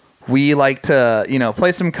 we like to,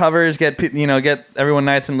 play some covers, get everyone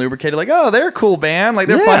nice and lubricated. Like, oh, they're a cool band. Like,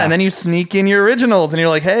 they're fun. Yeah. And then you sneak in your originals and you're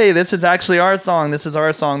like, hey, this is actually our song. This is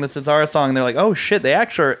our song. This is our song. And they're like, oh, shit. They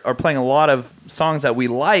actually are playing a lot of songs that we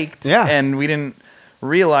liked. Yeah. And we didn't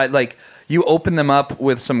realize, like, you open them up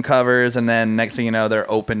with some covers and then next thing you know, they're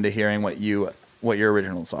open to hearing what your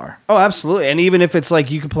originals are. Oh, absolutely. And even if it's like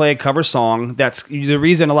you can play a cover song, that's the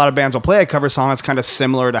reason a lot of bands will play a cover song that's kind of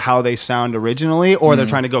similar to how they sound originally, or they're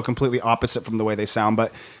trying to go completely opposite from the way they sound.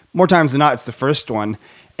 But more times than not, it's the first one.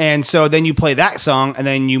 And so then you play that song, and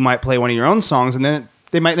then you might play one of your own songs, and then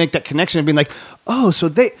they might make that connection of being like, oh, so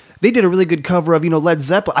they did a really good cover of, Led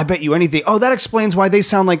Zeppelin. I bet you anything. Oh, that explains why they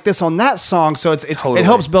sound like this on that song. So it Totally.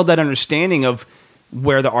 helps build that understanding of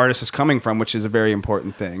where the artist is coming from, which is a very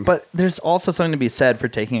important thing. But there's also something to be said for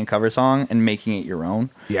taking a cover song and making it your own.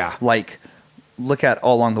 Yeah. Like, look at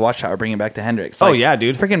All Along the Watchtower, bringing it back to Hendrix. Oh, Like, yeah,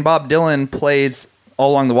 dude. Freaking Bob Dylan plays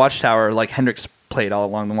All Along the Watchtower like Hendrix played All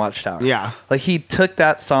Along the Watchtower. Yeah. Like, he took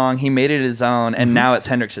that song, he made it his own, and now it's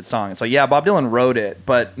Hendrix's song. It's like, yeah, Bob Dylan wrote it,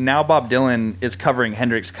 but now Bob Dylan is covering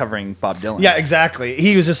Hendrix covering Bob Dylan. Yeah, exactly.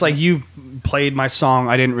 He was just like, you've played my song.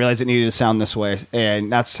 I didn't realize it needed to sound this way. And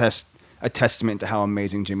that's just a testament to how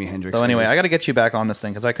amazing Jimi Hendrix So anyway, is. I got to get you back on this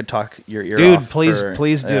thing because I could talk your ear Dude, off. please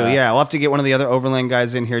do. Yeah, we'll have to get one of the other Overland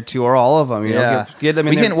guys in here too, or all of them. Get them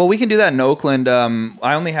in there. We can do that in Oakland.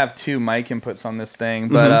 I only have 2 mic inputs on this thing,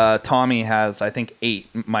 but Tommy has I think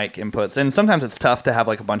 8 mic inputs, and sometimes it's tough to have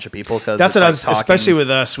like a bunch of people because That's what I was, especially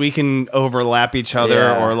with us. We can overlap each other,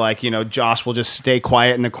 Yeah. or like Josh will just stay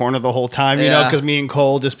quiet in the corner the whole time, Yeah. because me and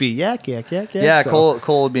Cole just be yak. Yeah, So-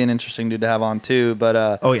 Cole would be an interesting dude to have on too.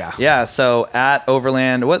 But Oh, yeah. yeah. So at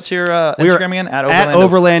Overland, what's your We are Instagram again? At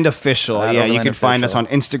Overland Official. At Yeah, you Overland can find us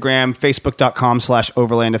Official. on Instagram,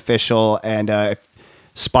 Facebook.com/Overland Official, and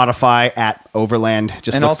Spotify at Overland.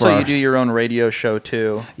 Just And look also, for our- you do your own radio show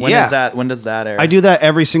too. When Yeah. does that air? I do that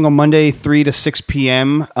every single Monday, 3 to 6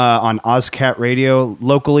 p.m. On OzCat Radio.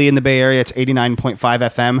 Locally in the Bay Area, it's 89.5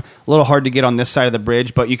 FM. A little hard to get on this side of the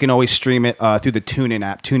bridge, but you can always stream it through the TuneIn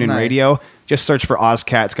app, TuneIn Nice. Radio. Just search for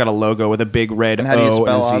OzCat. It's got a logo with a big red And how do you O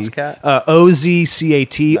spell and a Z. OzCat?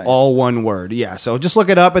 OZCAT, Nice. all one word. Yeah, so just look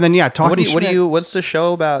it up, and then, What's the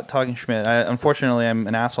show about Talking Schmidt? Unfortunately, I'm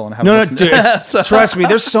an asshole and haven't No, listened dude. to it. So- Trust me,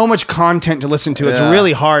 there's so much content to listen to. It's Yeah.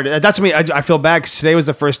 really hard. That's me. I feel bad because today was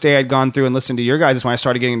the first day I'd gone through and listened to your guys' when I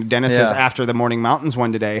started getting into Dennis's Yeah. after the Morning Mountains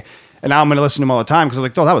one today. And now I'm going to listen to them all the time because I was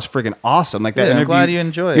like, oh, that was freaking awesome. Like that Yeah, I'm interview. glad you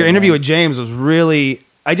enjoyed Your it, interview man. with James was really.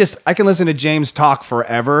 I can listen to James talk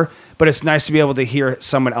forever, but it's nice to be able to hear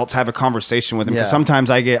someone else have a conversation with him because Yeah.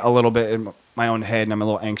 sometimes I get a little bit in my own head and I'm a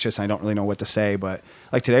little anxious and I don't really know what to say. But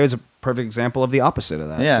like today was a perfect example of the opposite of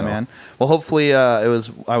that. Yeah, so. man. Well, hopefully, I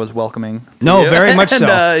was welcoming. To No, you. very much so.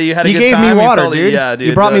 And, you had a You good gave me time. water, felt- dude. Yeah, dude.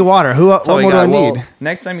 You brought me water. What more do I need?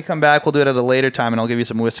 Next time you come back, we'll do it at a later time, and I'll give you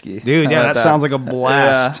some whiskey. Dude, How yeah, about that sounds like a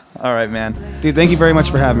blast. Yeah. All right, man. Dude, thank you very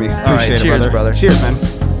much for having me. Appreciate right, it, cheers, brother. Cheers, man.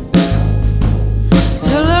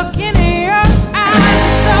 To look in your eyes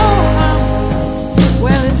so humble,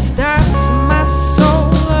 well it starts my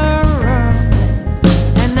soul around,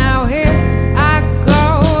 and now here I go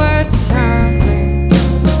tumbling to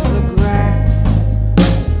the ground.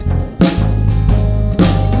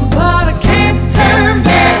 But I can't turn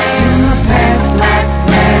back to my past like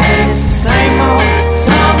that. It's the same old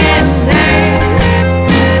song and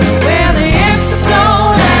dance. Well the amps are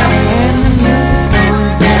blown out and the music's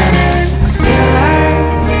going down.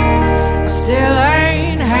 I still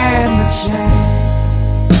ain't had my chance.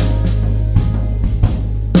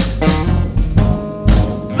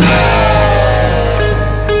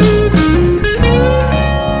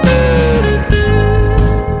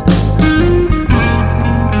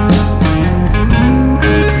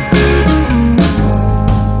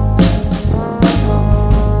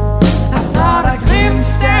 I thought I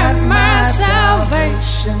glimpsed at my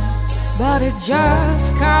salvation, but it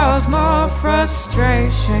just caused more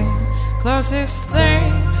frustration. Closest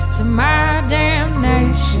thing to my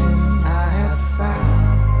damnation I have found.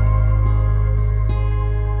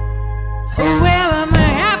 Well, I'm a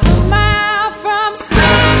half a mile from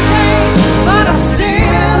something, but I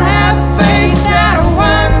still have faith that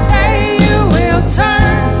one day you will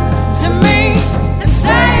turn to me and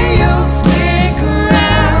say you'll stick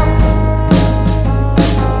around.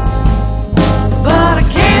 But I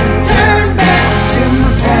can't turn back to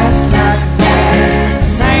my past like that. It's the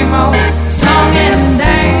same old song and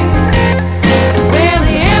dance. Well,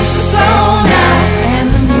 the amps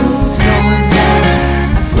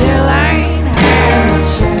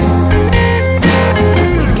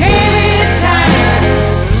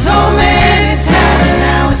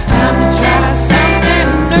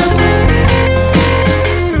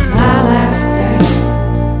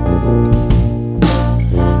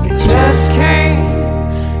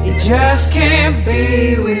just can't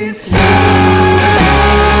be with you.